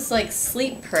said it was like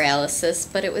sleep paralysis,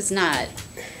 but it was not.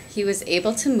 He was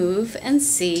able to move and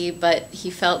see, but he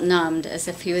felt numbed as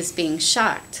if he was being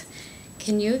shocked.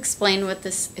 Can you explain what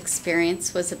this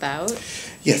experience was about?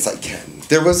 Yes, I can.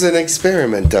 There was an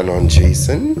experiment done on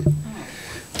Jason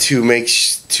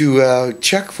to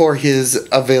check for his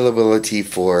availability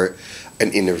for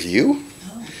an interview.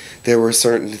 There were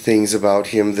certain things about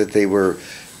him that they were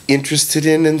interested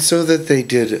in, and so that they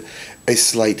did a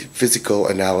slight physical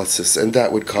analysis, and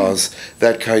that would cause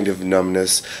that kind of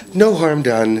numbness. No harm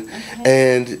done,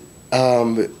 and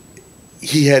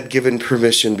he had given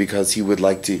permission because he would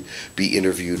like to be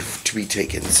interviewed to be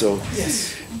taken. So,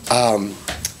 Yes.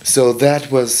 so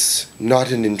that was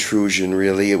not an intrusion,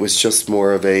 really. It was just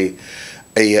more of an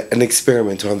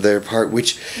experiment on their part,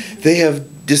 which they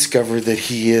have discovered that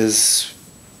he is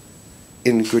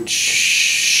in good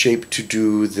shape to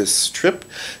do this trip,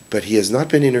 but he has not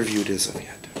been interviewed as of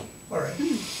yet. All right.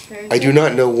 Very I do good.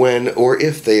 not know when or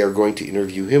if they are going to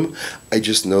interview him. I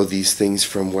just know these things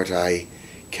from what I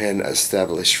can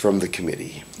establish from the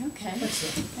committee. Okay.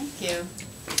 Thank you.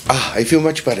 I feel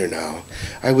much better now.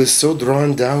 I was so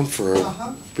drawn down for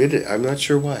a bit. I'm not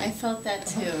sure I why. felt that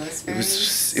too.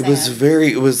 It was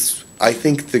very I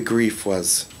think the grief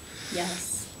was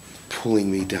Yes. pulling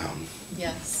me down.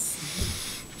 Yes.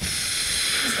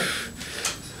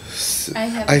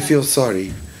 I feel sorry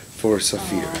for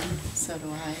Saphira. So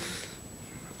do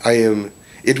I.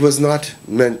 It was not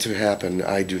meant to happen,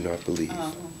 I do not believe.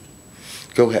 Oh.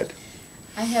 Go ahead.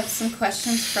 I have some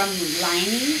questions from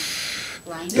Liney.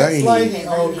 Liney. Liney,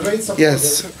 our great supporter.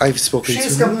 Yes, I've spoken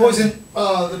She's to her. composing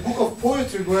the book of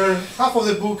poetry, where half of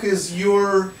the book is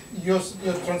your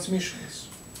transmissions.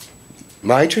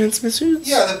 My transmissions?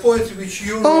 Yeah, the poetry which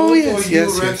you wrote Oh, or yes, you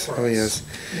yes, read yes. for Oh, us. yes.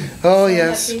 Oh, So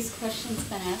yes. have these questions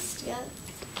been asked yet?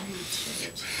 I'm not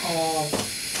sure.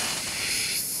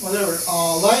 Whatever.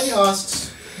 Liney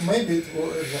asks, maybe,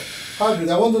 Hybrid,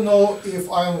 I want to know if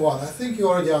I'm one. I think you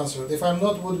already answered. If I'm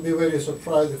not, would be very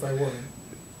surprised if I wasn't.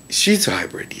 She's a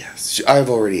hybrid, yes. I've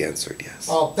already answered yes.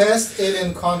 Past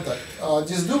alien contact.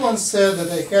 This dude once said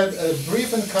that I had a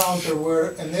brief encounter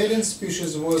where an alien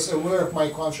species was aware of my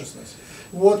consciousness.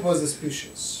 What was the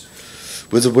species?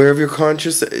 Was aware of your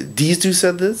conscious... Dizu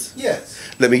said this? Yes.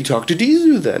 Let me talk to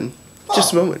Dizu then.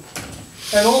 Just a moment.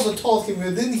 And also told him we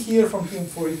didn't hear from him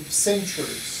for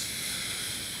centuries.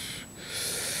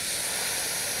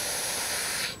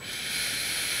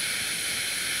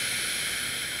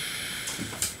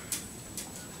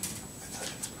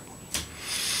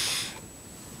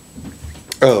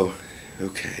 Oh,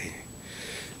 okay.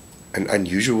 An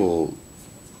unusual...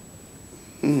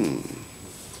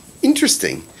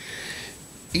 Interesting.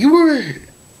 You were...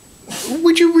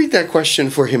 Would you read that question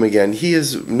for him again? He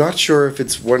is not sure if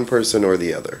it's one person or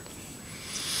the other.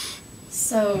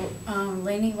 So,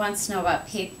 Lainey wants to know about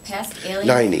past alien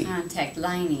Lainey. contact.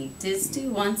 Lainey, Dizdu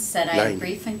once said I had a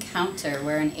brief encounter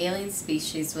where an alien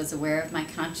species was aware of my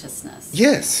consciousness.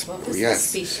 Yes. What was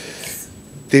yes. the species?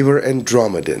 They were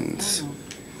Andromedans.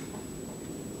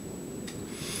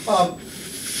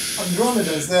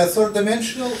 Andromedans, they are third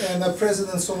dimensional and are present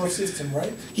in solar system,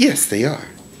 right? Yes, they are.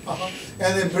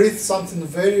 And they breathe something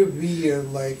very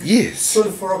weird, like Yes.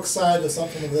 sulfur oxide or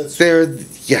something like that. They're,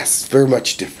 yes, very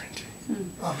much different.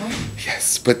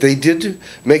 Yes, but they did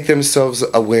make themselves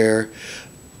aware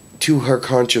to her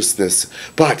consciousness.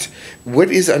 But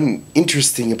what is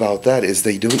interesting about that is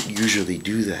they don't usually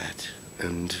do that.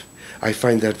 And I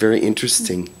find that very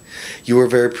interesting. You are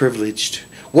very privileged.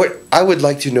 What I would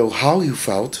like to know how you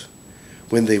felt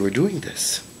when they were doing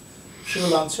this. She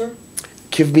will answer.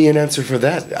 Give me an answer for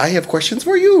that. I have questions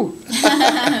for you.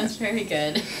 That's very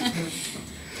good.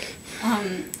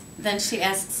 Then she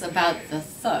asks about the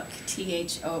Thook,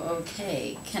 Thook.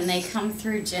 Can they come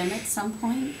through Jim at some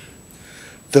point?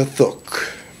 The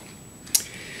Thook.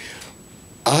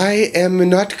 I am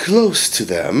not close to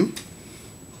them.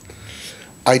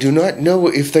 I do not know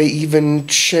if they even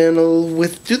channel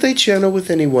with... Do they channel with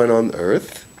anyone on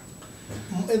Earth?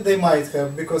 They might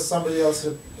have, because somebody else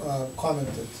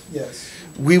commented, yes.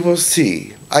 We will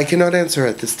see. I cannot answer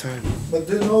at this time. But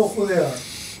do you know who they are?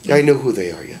 I know who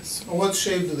they are, yes. What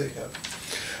shape do they have?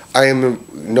 I am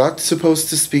not supposed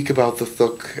to speak about the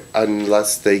Thook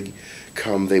unless they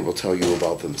come. They will tell you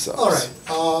about themselves.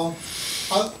 All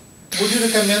right. Would you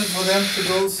recommend for them to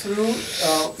go through?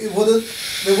 They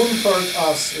wouldn't hurt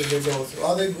us if they go through.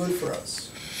 Are they good for us?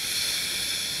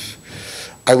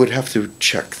 I would have to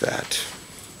check that.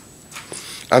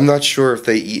 I'm not sure if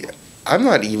they... I'm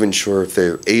not even sure if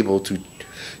they're able to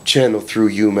channel through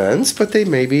humans, but they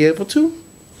may be able to.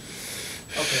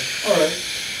 Okay, all right.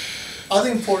 Are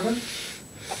they important?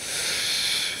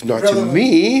 Not to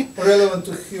me. Relevant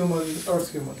to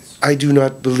Earth humans? I do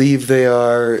not believe they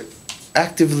are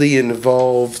actively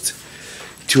involved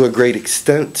to a great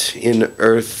extent in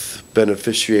Earth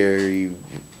beneficiary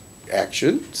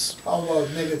actions. How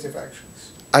about negative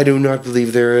actions? I do not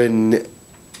believe they're in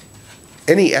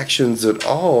any actions at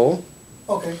all.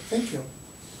 Okay, thank you.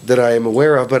 That I am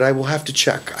aware of, but I will have to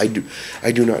check. I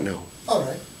do not know. All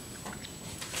right.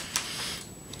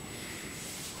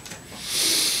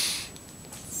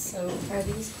 So are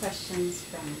these questions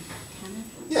from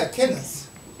Kenneth? Yeah, Kenneth.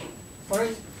 All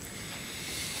right.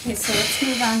 Okay, so let's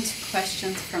move on to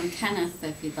questions from Kenneth,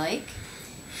 if you'd like.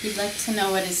 He'd like to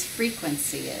know what his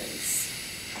frequency is.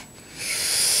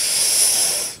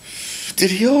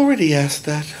 Did he already ask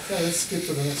that? Yeah, let's skip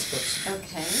to the next question.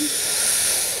 Okay.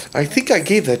 I think I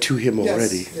gave that to him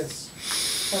already. Yes.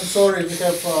 I'm sorry, we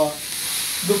have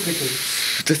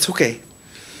duplicates. That's okay.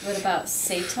 What about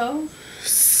Sato?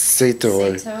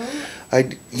 Sato. Sato?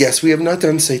 Yes, we have not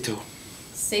done Sato.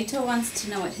 Sato wants to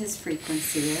know what his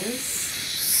frequency is.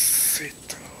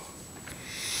 Sato.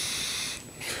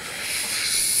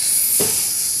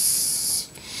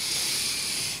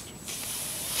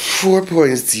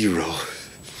 .0.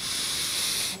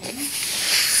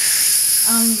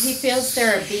 He feels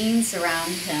there are beings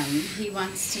around him. He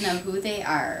wants to know who they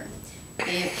are.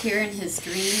 They appear in his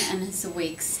dream and his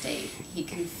awake state. He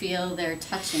can feel they're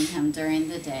touching him during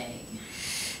the day.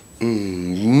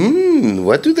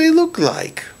 What do they look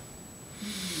like?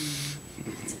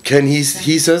 Can he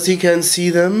says he can see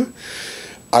them.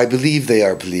 I believe they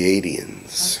are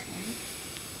Pleiadians. Okay.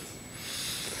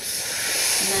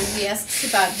 And then he asks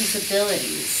about his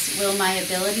abilities. Will my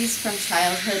abilities from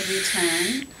childhood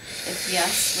return? If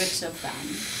yes, which of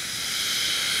them?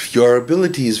 Your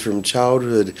abilities from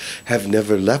childhood have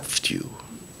never left you,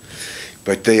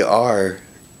 but they are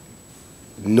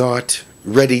not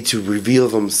ready to reveal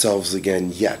themselves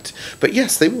again yet. But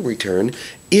yes, they will return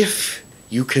if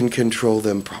you can control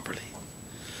them properly.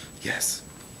 Yes.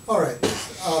 Alright,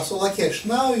 so Lakesh,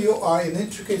 now you are in an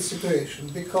intricate situation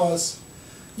because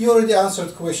you already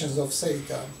answered questions of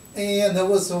Satan. And there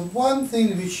was one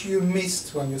thing which you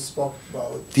missed when you spoke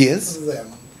about Yes.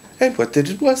 them. And what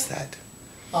was that?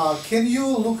 Can you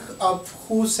look up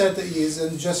who Seta is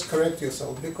and just correct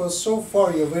yourself? Because so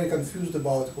far you're very confused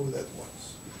about who that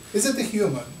was. Is it a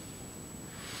human?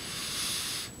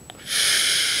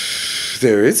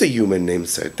 There is a human named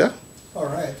Seta.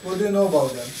 Alright, what do you know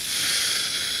about them?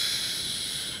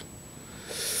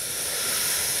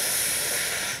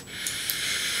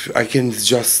 I can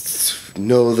just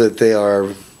know that they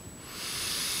are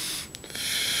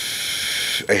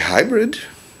a hybrid.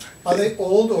 Are they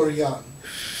old or young?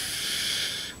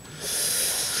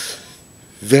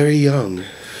 Very young.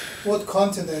 What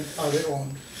continent are they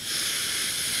on?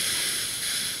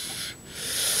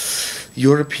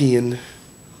 European.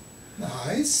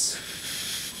 Nice.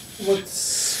 What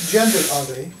gender are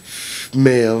they?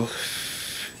 Male.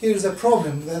 Here's the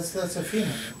problem, that's a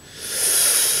female.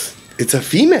 It's a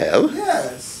female?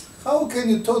 Yes. How can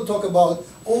you talk about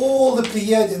all the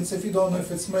Pleiadians if you don't know if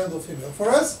it's male or female? For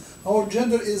us, our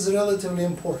gender is relatively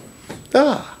important.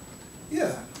 Ah.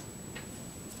 Yeah.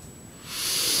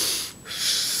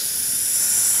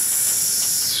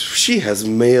 She has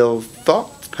male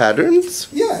thought patterns.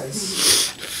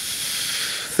 Yes.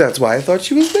 That's why I thought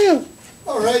she was male.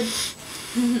 Alright.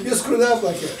 You screwed up,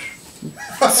 Lakesh.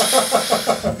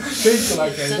 Thank you,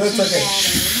 Lakesh. That's okay.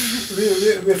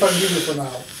 We forgive you for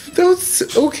now. That's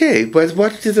okay, but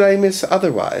what did I miss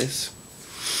otherwise?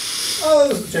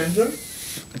 Gender.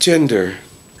 Gender.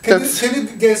 Can you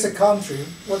guess a country?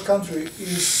 What country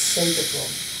is Seta from?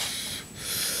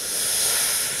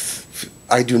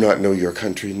 I do not know your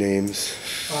country names.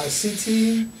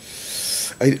 City.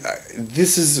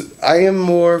 I am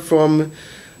more from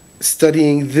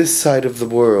studying this side of the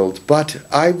world, but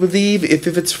I believe if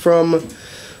it's from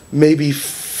maybe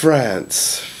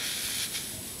France.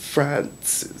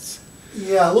 Francis.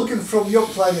 Yeah, looking from your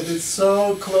planet, it's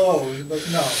so close, but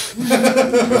no.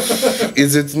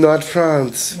 Is it not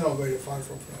France? No, very far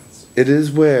from France. It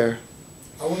is where?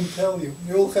 I won't tell you.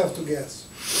 You'll have to guess.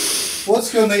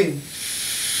 What's your name?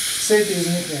 Say his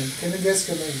nickname. Can you guess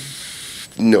your name?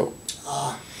 No.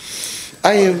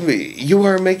 You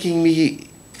are making me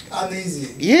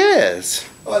uneasy. Yes.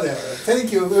 Whatever.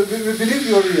 Thank you. We believe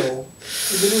you're real.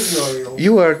 We believe you're real.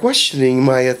 You are questioning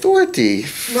my authority.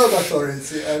 Not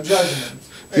authority, judgment.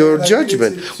 Your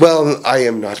judgment. Well, I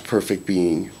am not perfect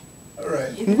being.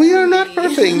 Right. We are not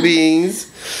perfect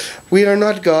beings. We are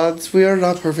not gods. We are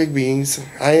not perfect beings.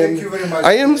 Thank you very much.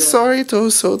 I am sorry to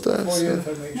Sota. For your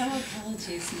information. No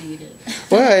apologies needed.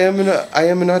 Well, I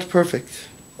am not perfect.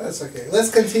 That's okay.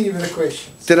 Let's continue with the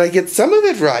questions. Did I get some of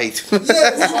it right?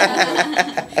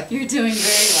 Yes. You're doing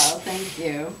very well, thank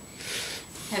you.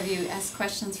 Have you asked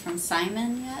questions from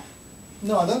Simon yet?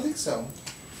 No, I don't think so.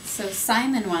 So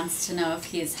Simon wants to know if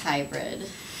he is hybrid.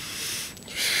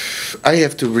 I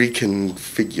have to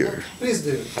reconfigure. Please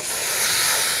do.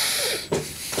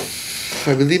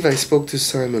 I believe I spoke to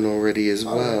Simon already as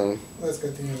well. Right. Let's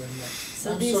continue with that.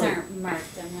 So these aren't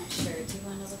marked, I'm not sure. Do you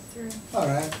want to look through? All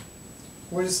right.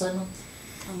 Where is Simon?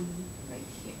 Right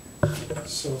here.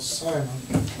 So Simon.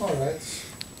 All right.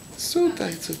 So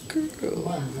that's a girl.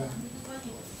 Mind that.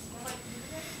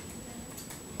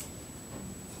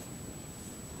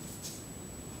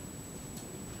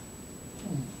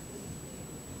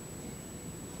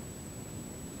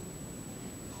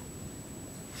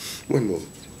 One moment.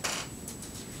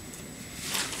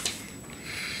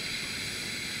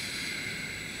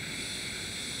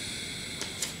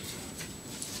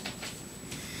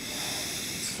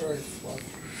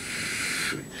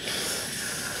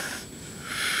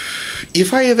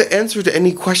 If I have answered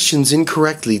any questions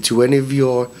incorrectly to any of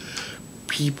your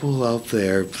people out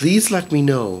there, please let me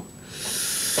know.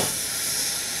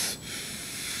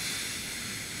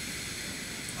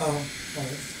 All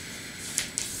right.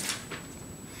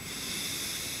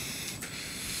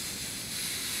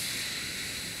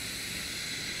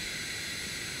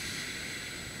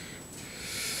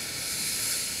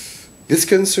 This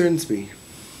concerns me.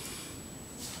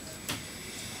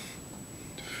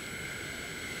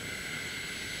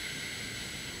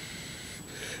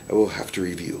 I will have to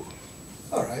review.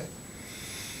 All right.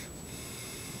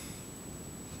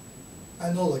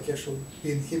 I know Lakesh will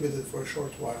be inhibited for a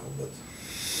short while, but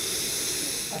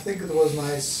I think it was a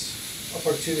nice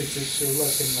opportunity to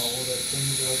let him know that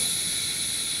things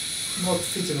are not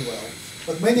fitting well.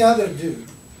 But many others do.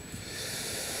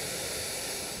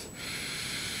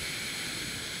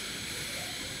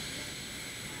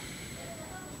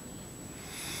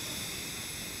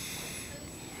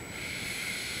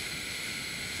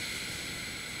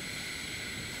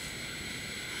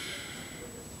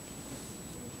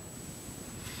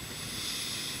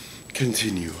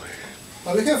 Continue.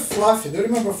 We have Fluffy. Do you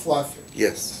remember Fluffy?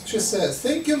 Yes. She says,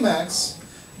 "Thank you, Max,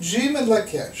 Jim, and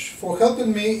Lakesh for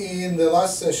helping me in the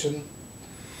last session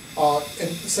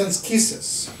and sends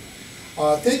kisses.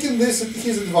 Taking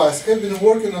his advice, I've been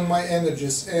working on my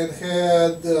energies and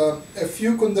had a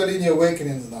few Kundalini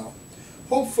awakenings now.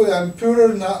 Hopefully I'm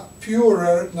purer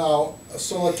now,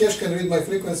 so Lakesh can read my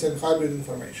frequency and hybrid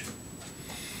information."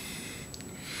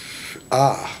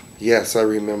 Ah, yes, I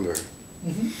remember.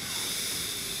 Mm-hmm.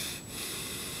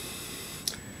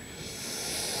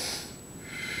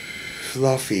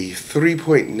 Fluffy,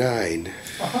 3.9.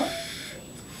 Uh-huh.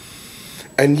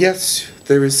 And yes,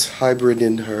 there is hybrid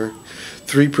in her.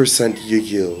 3%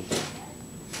 Yahyel.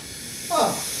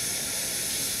 Ah,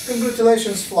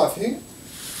 congratulations, Fluffy.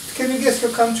 Can you guess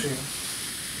your country?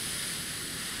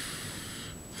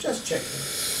 Just checking.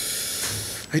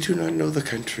 I do not know the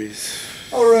countries.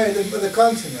 All right, the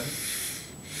continent.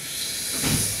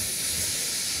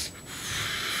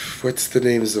 What's the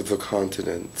names of the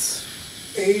continents?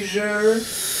 Asia,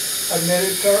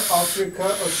 America, Africa,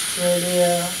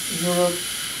 Australia, Europe,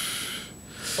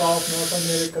 South, North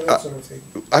America, that sort of thing.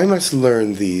 I must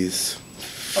learn these.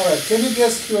 All right, can you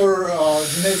guess your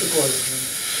genetic origin?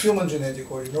 Human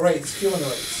genetic origin, race, human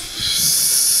race.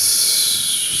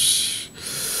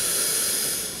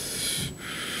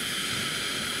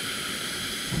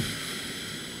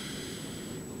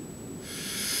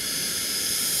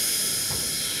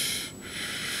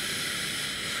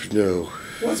 No.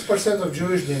 What's percent of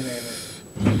Jewish DNA in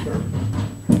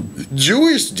it?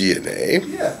 Jewish DNA?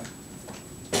 Yeah.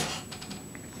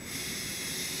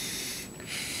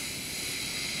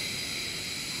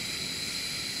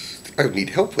 I would need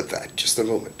help with that. Just a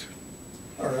moment.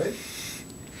 All right.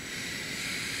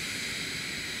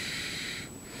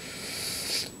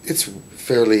 It's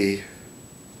fairly...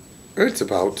 It's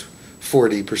about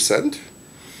 40%.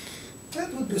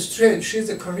 That would be strange. She's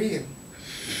a Korean.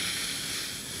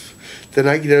 Then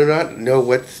I do not know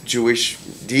what Jewish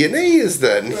DNA is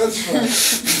then. That's right.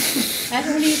 I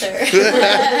don't either.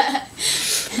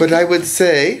 But I would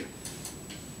say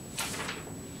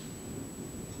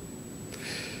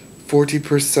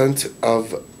 40%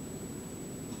 of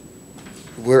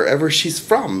wherever she's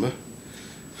from.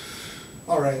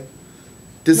 All right.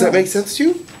 Does that No. make sense to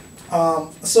you?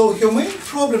 So her main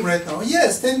problem right now,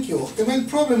 yes, thank you. The main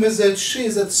problem is that she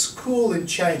is at school in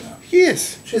China.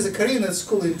 Yes. She's a Korean at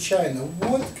school in China.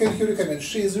 What can you recommend?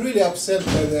 She is really upset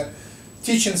by the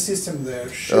teaching system there.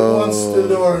 She wants to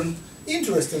learn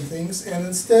interesting things, and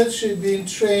instead she's being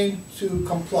trained to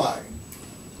comply.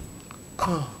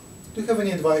 Oh. Do you have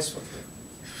any advice for her?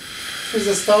 She's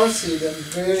a starseed and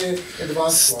very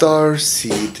advanced one.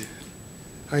 Starseed.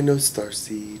 I know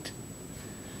Starseed.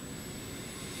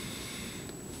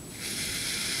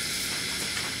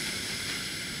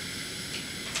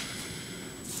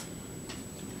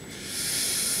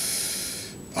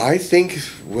 I think,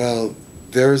 well,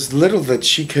 there's little that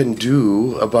she can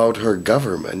do about her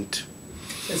government.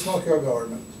 It's not her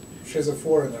government. She's a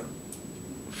foreigner.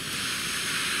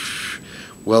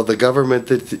 Well, the government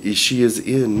that she is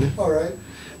in, All right.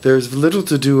 there's little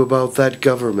to do about that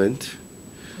government.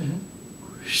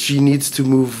 Mm-hmm. She needs to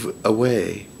move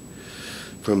away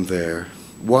from there.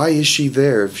 Why is she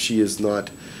there if she is not?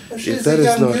 She's that a is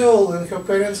young not- girl and her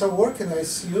parents are working, I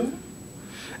assume.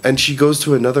 And she goes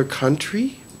to another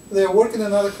country? They are working in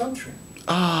another country.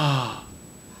 Ah.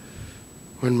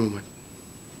 One moment.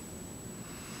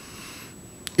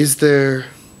 Is there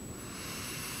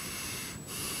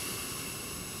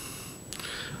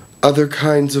other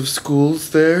kinds of schools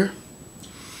there?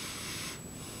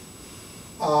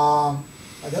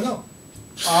 I don't know.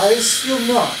 I assume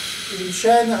not. In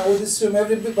China, I would assume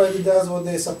everybody does what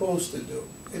they're supposed to do.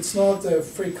 It's not a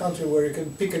free country where you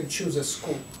can pick and choose a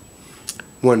school.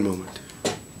 One moment.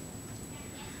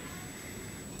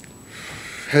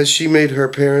 Has she made her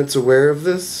parents aware of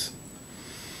this?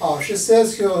 She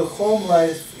says her home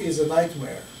life is a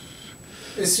nightmare.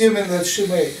 Assuming that she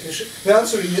may. The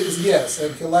answer is yes,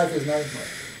 and her life is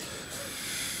nightmare.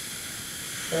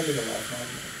 Family life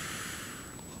nightmare.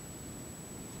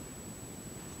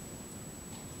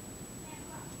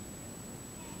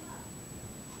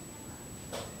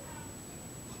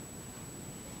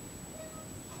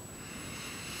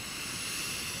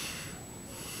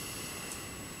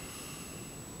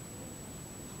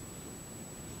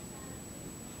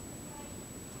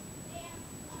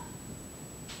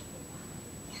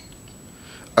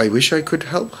 I wish I could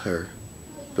help her,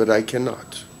 but I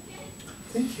cannot.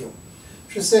 Thank you.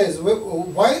 She says,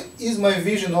 why is my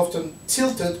vision often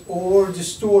tilted or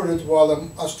distorted while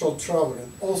I'm astral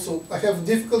traveling? Also, I have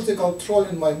difficulty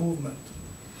controlling my movement.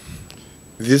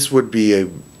 This would be a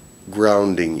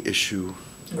grounding issue.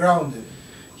 Grounded.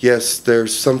 Yes,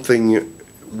 there's something,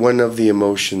 one of the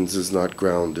emotions is not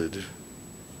grounded.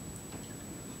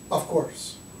 Of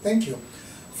course. Thank you.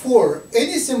 4.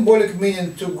 Any symbolic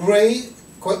meaning to gray,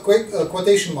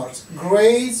 quotation marks,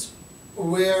 grays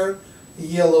wear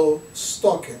yellow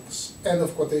stockings, end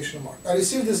of quotation mark. I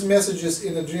received these messages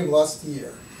in a dream last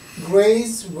year.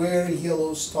 Grays wear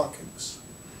yellow stockings.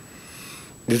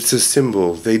 It's a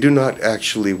symbol. They do not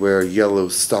actually wear yellow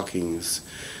stockings.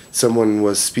 Someone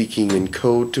was speaking in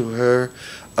code to her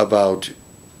about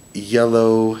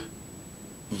yellow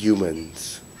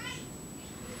humans.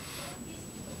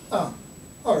 Ah,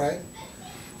 alright.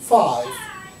 5.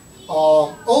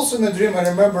 Also in a dream I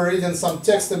remember reading some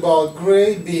text about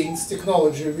gray beings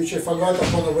technology which I forgot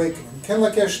upon awakening. Can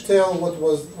Lakesh tell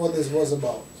what this was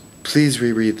about? Please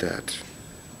reread that.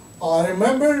 I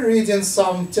remember reading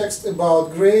some text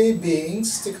about gray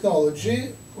beings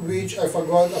technology which I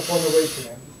forgot upon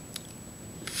awakening.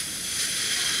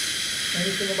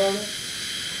 Anything about it?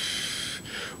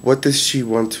 What does she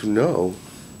want to know?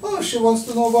 Oh, she wants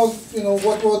to know about,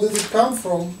 what did it come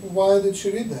from? Why did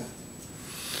she read that?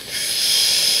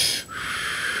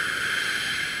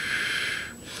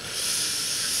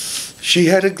 She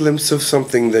had a glimpse of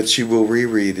something that she will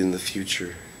reread in the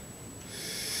future.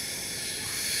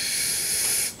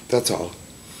 That's all.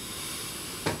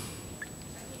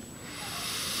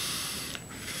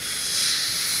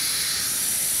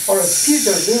 Alright,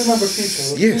 Peter, do you remember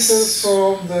Peter? Yes. Peter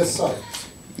from the site.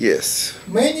 Yes.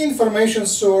 Many information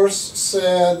source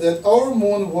said that our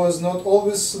moon was not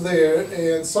always there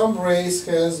and some race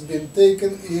has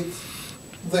taken it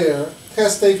there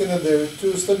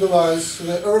to stabilize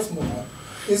the Earth movement.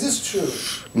 Is this true?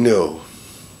 No.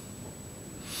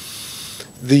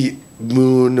 The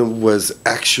moon was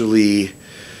actually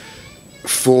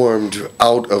formed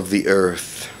out of the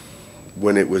Earth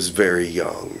when it was very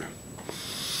young.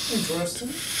 Interesting.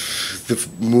 The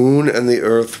moon and the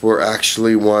Earth were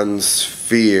actually one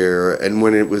sphere, and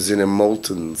when it was in a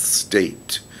molten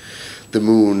state, the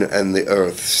moon and the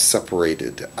Earth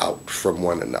separated out from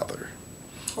one another,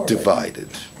 All right. divided.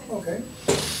 Okay.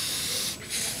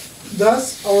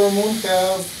 Does our moon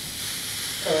have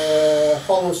a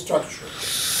hollow structure?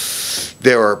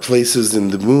 There are places in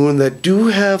the moon that do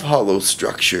have hollow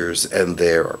structures, and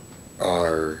there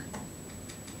are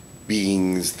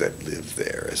beings that live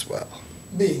there as well.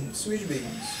 Beings? Which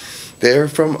beings? They're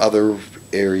from other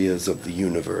areas of the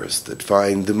universe that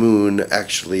find the moon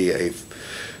actually a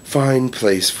fine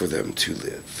place for them to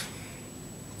live.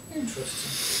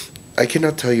 Interesting. I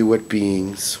cannot tell you what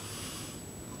beings.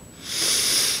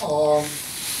 Are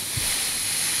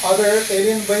there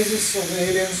alien bases of the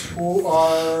aliens who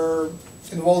are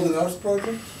involved in Earth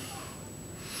project?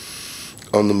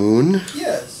 On the moon,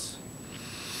 Yes.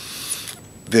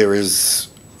 there is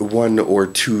one or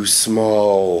two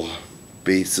small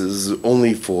bases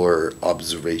only for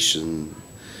observation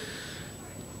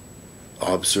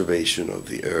of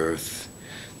the Earth.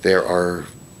 There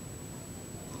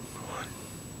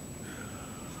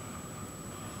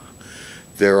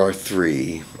are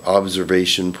three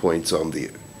observation points on the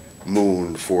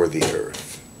moon for the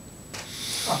Earth.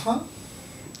 Uh-huh.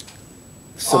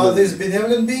 Some Are of- these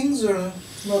benevolent beings or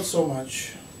not so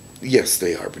much? Yes,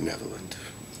 they are benevolent.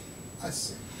 I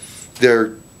see.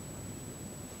 They're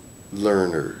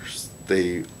learners.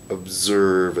 They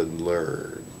observe and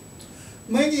learn.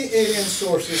 Many alien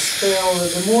sources tell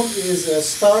that the moon is a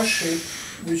starship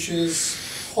which is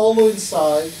hollow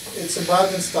inside. It's a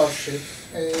abandoned starship,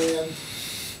 and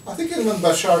I think even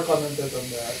Bashar commented on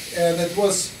that. And it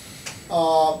was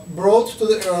brought to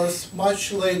the Earth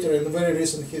much later in very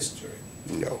recent history.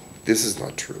 No, this is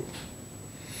not true.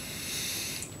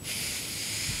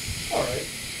 All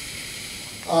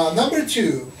right. Number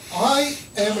 2, I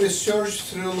am researched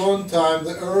through a long time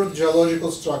the Earth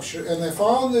geological structure, and I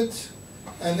found it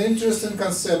an interesting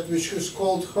concept which is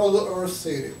called hollow Earth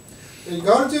theory.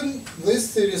 Regarding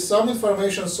this theory, some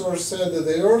information source said that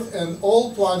the Earth and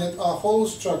all planets are hollow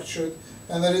structured,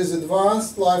 and there is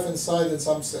advanced life inside in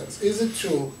some sense. Is it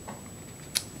true?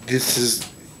 This is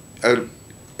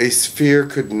a sphere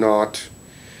could not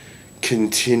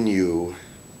continue.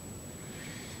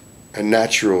 A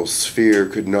natural sphere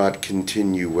could not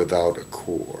continue without a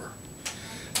core.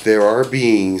 There are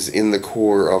beings in the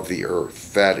core of the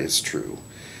Earth, that is true.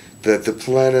 That the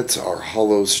planets are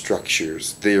hollow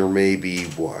structures, there may be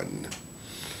one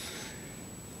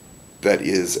that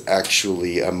is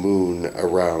actually a moon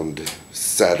around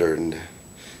Saturn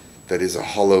that is a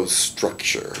hollow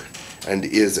structure and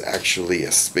is actually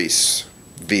a space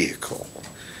vehicle.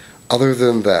 Other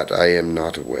than that, I am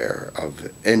not aware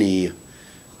of any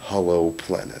hollow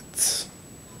planets.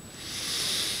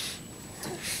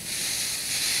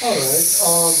 Alright,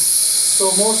 so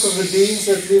most of the beings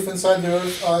that live inside the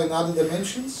Earth are in other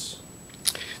dimensions?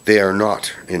 They are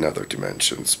not in other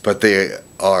dimensions, but they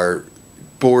are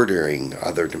bordering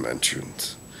other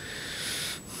dimensions.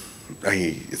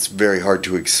 It's very hard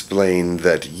to explain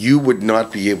that you would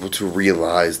not be able to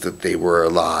realize that they were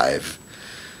alive,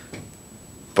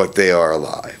 but they are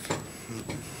alive.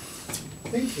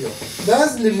 Thank you.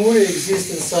 Does Lemuria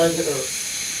exist inside the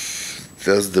Earth?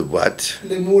 Does the what?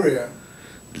 Lemuria.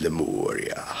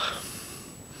 Lemuria.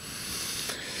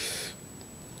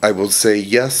 I will say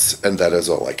yes, and that is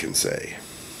all I can say.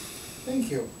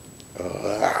 Thank you.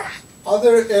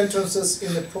 Other entrances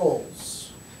in the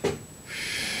poles?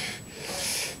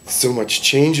 So much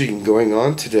changing going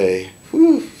on today.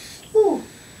 Whew. Ooh.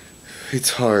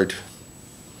 It's hard.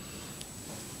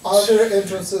 Other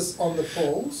entrances on the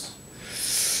poles?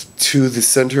 To the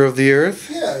center of the Earth?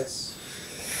 Yes.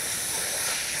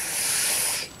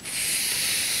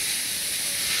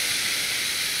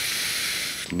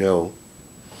 No.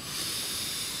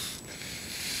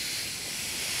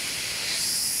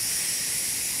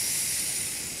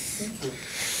 Thank you.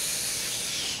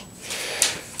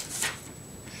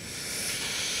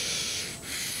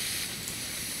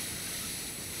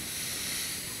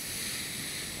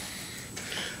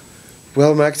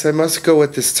 Well, Max, I must go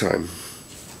at this time.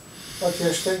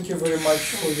 Lakesh, thank you very much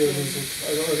for your visit.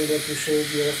 I really appreciate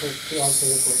your effort to answer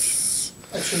the questions.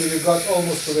 Actually, we got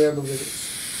almost to the end of the list.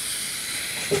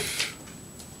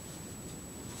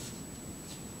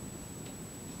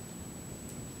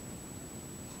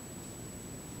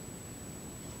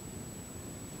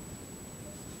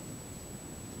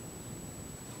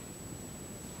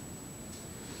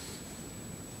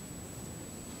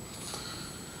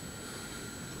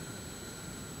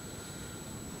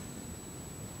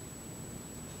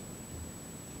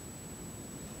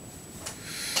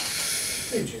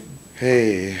 Hey, Jim.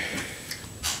 Hey.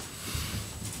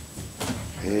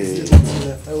 Hey.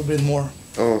 Left. I will bring more.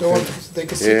 Oh, Don't want okay. to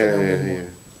take a seat. Yeah, I will yeah, bring yeah.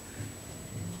 more.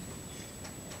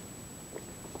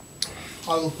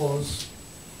 I will pause.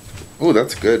 Oh,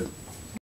 that's good.